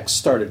those checks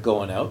started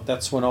going out,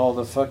 that's when all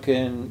the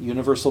fucking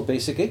universal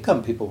basic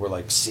income people were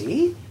like,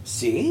 see,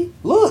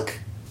 look,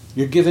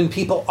 you're giving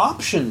people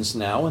options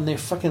now and they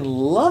fucking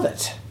love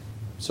it.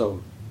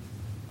 So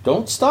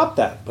don't stop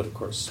that. But of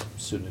course,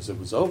 as soon as it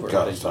was over,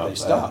 they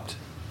stopped.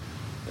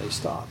 They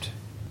stopped.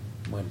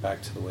 Went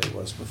back to the way it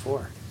was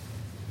before.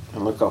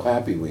 And look how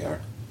happy we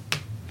are.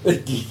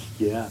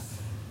 Yeah.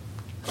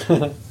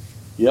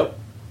 Yep.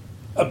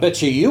 I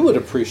bet you would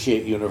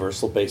appreciate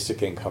universal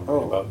basic income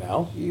right about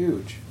now.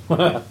 Huge.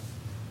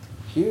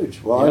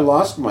 Huge. Well, Yeah. I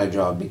lost my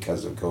job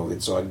because of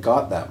COVID, so I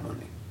got that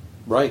money.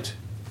 Right.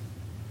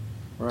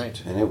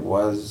 And it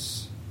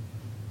was...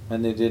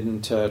 And they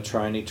didn't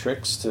try any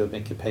tricks to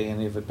make you pay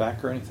any of it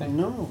back or anything?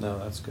 No. No,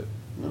 that's good.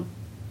 No.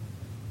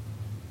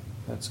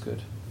 That's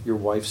good. Your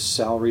wife's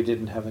salary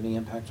didn't have any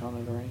impact on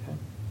it or anything?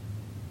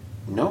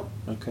 No.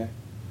 Okay.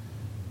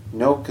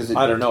 No, because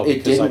I don't know, It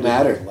because I didn't didn't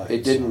matter. recollect,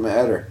 It didn't so.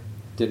 matter.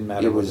 Didn't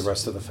matter It what was- the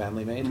rest of the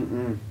family made?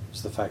 Mm-mm.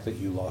 It's the fact that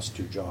you lost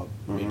your job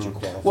made you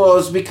qualify. Well,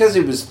 it's because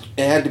it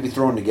had to be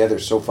thrown together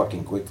so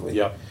fucking quickly.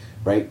 Yep.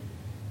 Right?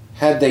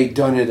 Had they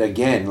done it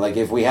again, like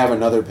if we have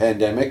another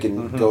pandemic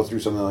and go through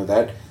something like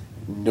that,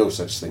 no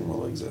such thing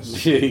will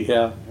exist.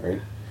 Yeah.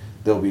 Right?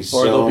 There'll be Or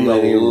so there'll be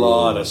many a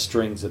lot rules. of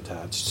strings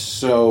attached.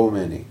 So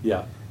many.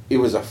 Yeah. It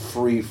was a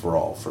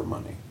free-for-all for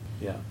money.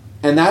 Yeah.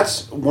 And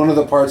that's one of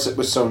the parts that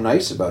was so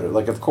nice about it.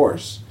 Like, of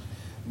course.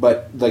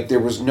 But, like, there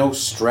was no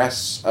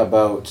stress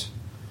about,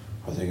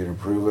 are they going to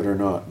approve it or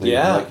not?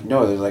 Yeah. Like,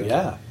 no, they're like,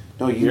 Yeah.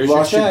 No, you Here's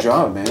lost your check.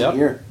 job, man. Yep.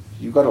 Here,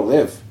 you got to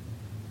live.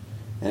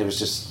 And it was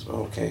just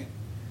okay.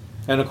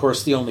 And of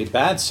course, the only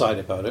bad side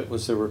about it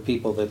was there were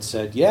people that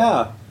said,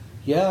 "Yeah,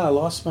 I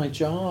lost my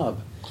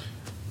job."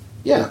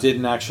 Yeah, That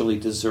didn't actually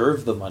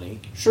deserve the money,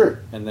 sure.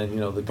 and then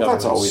the Well, that's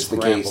government always the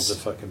scrambled case. to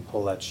fucking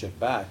pull that shit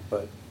back.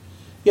 But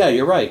yeah,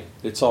 you're right.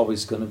 It's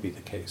always going to be the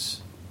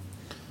case.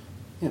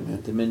 Yeah,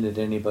 man. The minute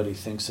anybody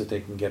thinks that they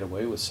can get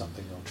away with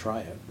something, they'll try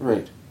it.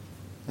 Right.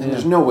 And Yeah.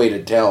 there's no way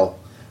to tell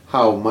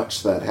how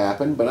much that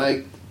happened, but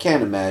I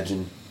can't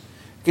imagine.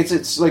 Because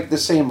it's like the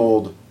same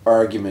old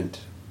argument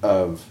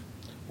of...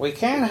 We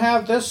can't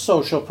have this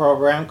social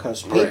program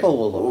because people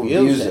will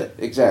abuse it.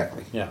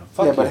 Exactly. Yeah,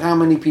 but how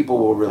many people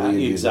will really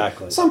abuse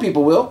exactly. it? Some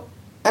people will.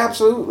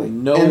 Absolutely.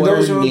 Nowhere and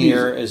those who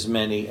near abuse as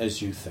many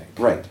as you think.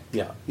 it. Right.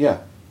 Yeah.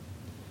 Yeah.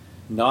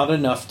 Not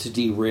enough to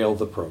derail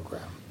the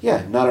program.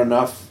 Yeah, not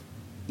enough,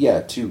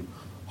 to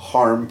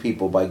harm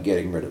people by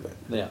getting rid of it.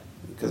 Yeah.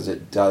 Because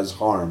it does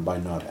harm by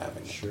not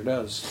having it. Sure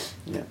does.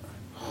 Yeah.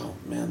 Oh,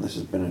 man, this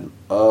has been an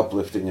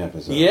uplifting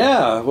episode.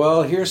 Yeah,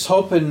 well, here's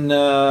hoping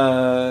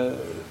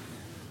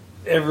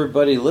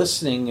everybody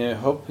listening,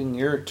 hoping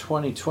your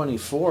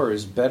 2024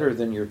 is better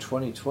than your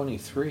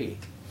 2023.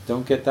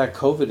 Don't get that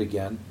COVID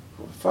again.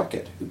 Well, fuck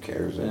it. Who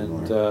cares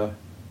anymore? And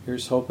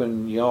here's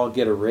hoping y'all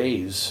get a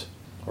raise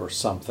or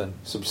something.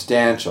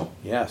 Substantial.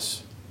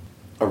 Yes,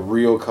 A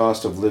real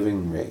cost of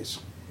living raise.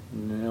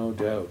 no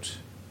doubt.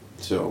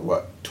 So,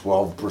 what,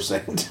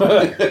 12%?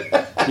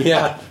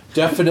 Yeah,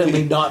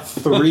 definitely not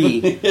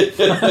 3.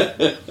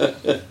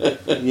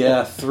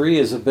 Yeah, 3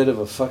 is a bit of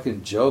a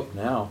fucking joke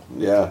now.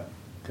 Yeah.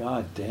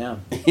 God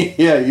damn.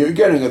 Yeah, you're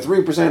getting a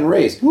 3%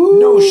 raise.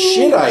 No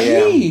shit I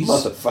jeez. am,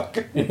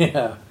 motherfucker.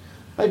 Yeah.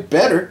 I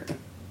better.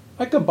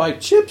 I could buy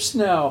chips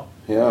now.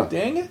 Yeah.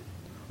 Dang it.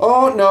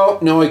 Oh,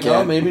 no, I can't.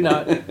 No, maybe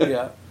not.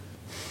 Yeah.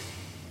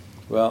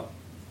 Well,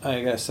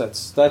 I guess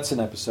that's an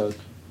episode.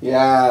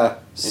 Yeah.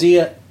 See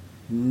ya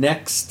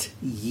next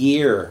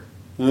year.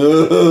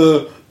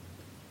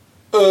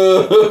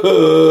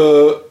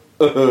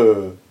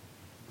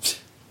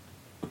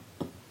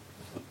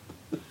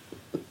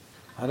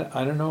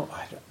 I don't know.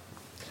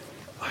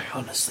 I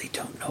honestly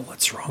don't know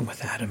what's wrong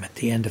with Adam. At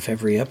the end of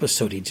every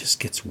episode, he just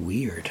gets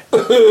weird.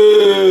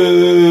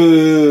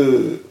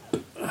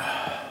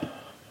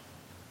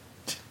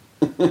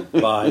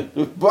 Bye.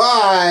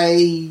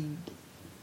 Bye.